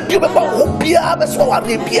 But people who be a so I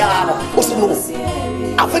be piano. Also, no,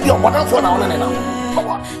 I feel you're one for now.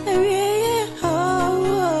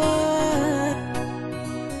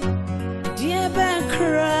 Dear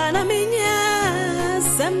Bankran, I mean, yes,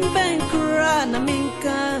 some Bankran, I mean,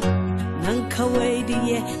 Nanka way,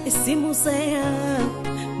 dear, it's Simusaya.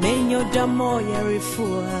 Men your damo, your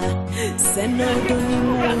fool, send no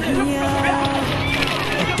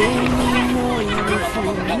don't more, your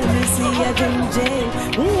fool. Let me see a gun jail.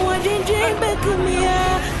 Oh, I didn't jail back to me.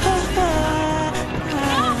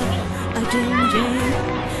 I didn't jail.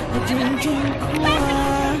 I didn't jail.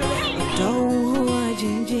 Don't I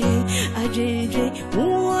didn't jail. I didn't jail.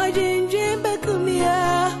 Oh, I didn't jail back to me.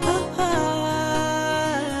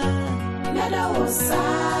 That was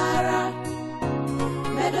Sarah.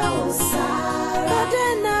 That was Sarah.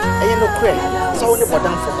 I no credit. So only for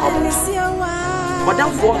them for cover.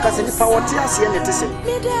 Madam for Cassidy Power Tias and it is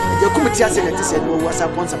the committee as it is was a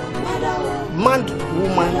concept. Man,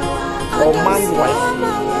 woman, or man, wife,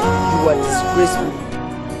 you are disgraceful.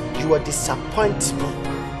 You are disappointing me.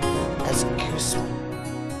 Excuse me.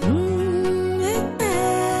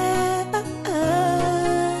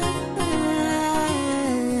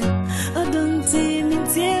 I don't see me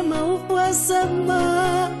tear my was a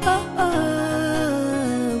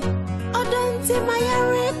I don't see my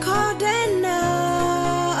record.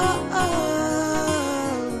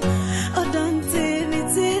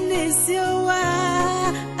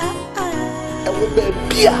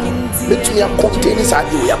 Beer, let me contain this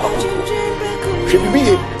idea. Should be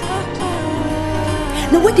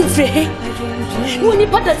no, what if you only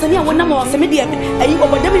put us in your one more media and you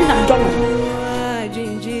over them in a journal.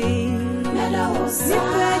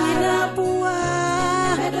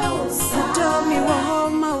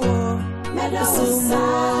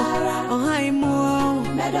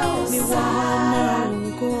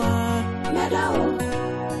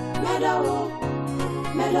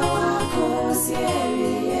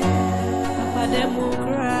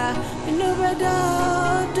 Democrat, no better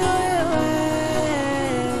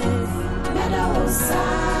Meadow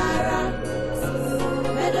Sarah,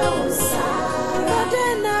 Meadow Sarah,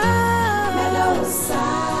 Meadow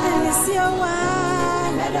Sarah, and it's your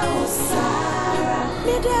one, Meadow Sarah,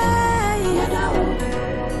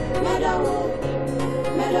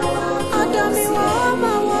 Meadow, I don't mean my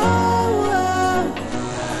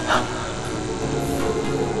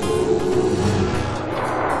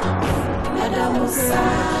I'm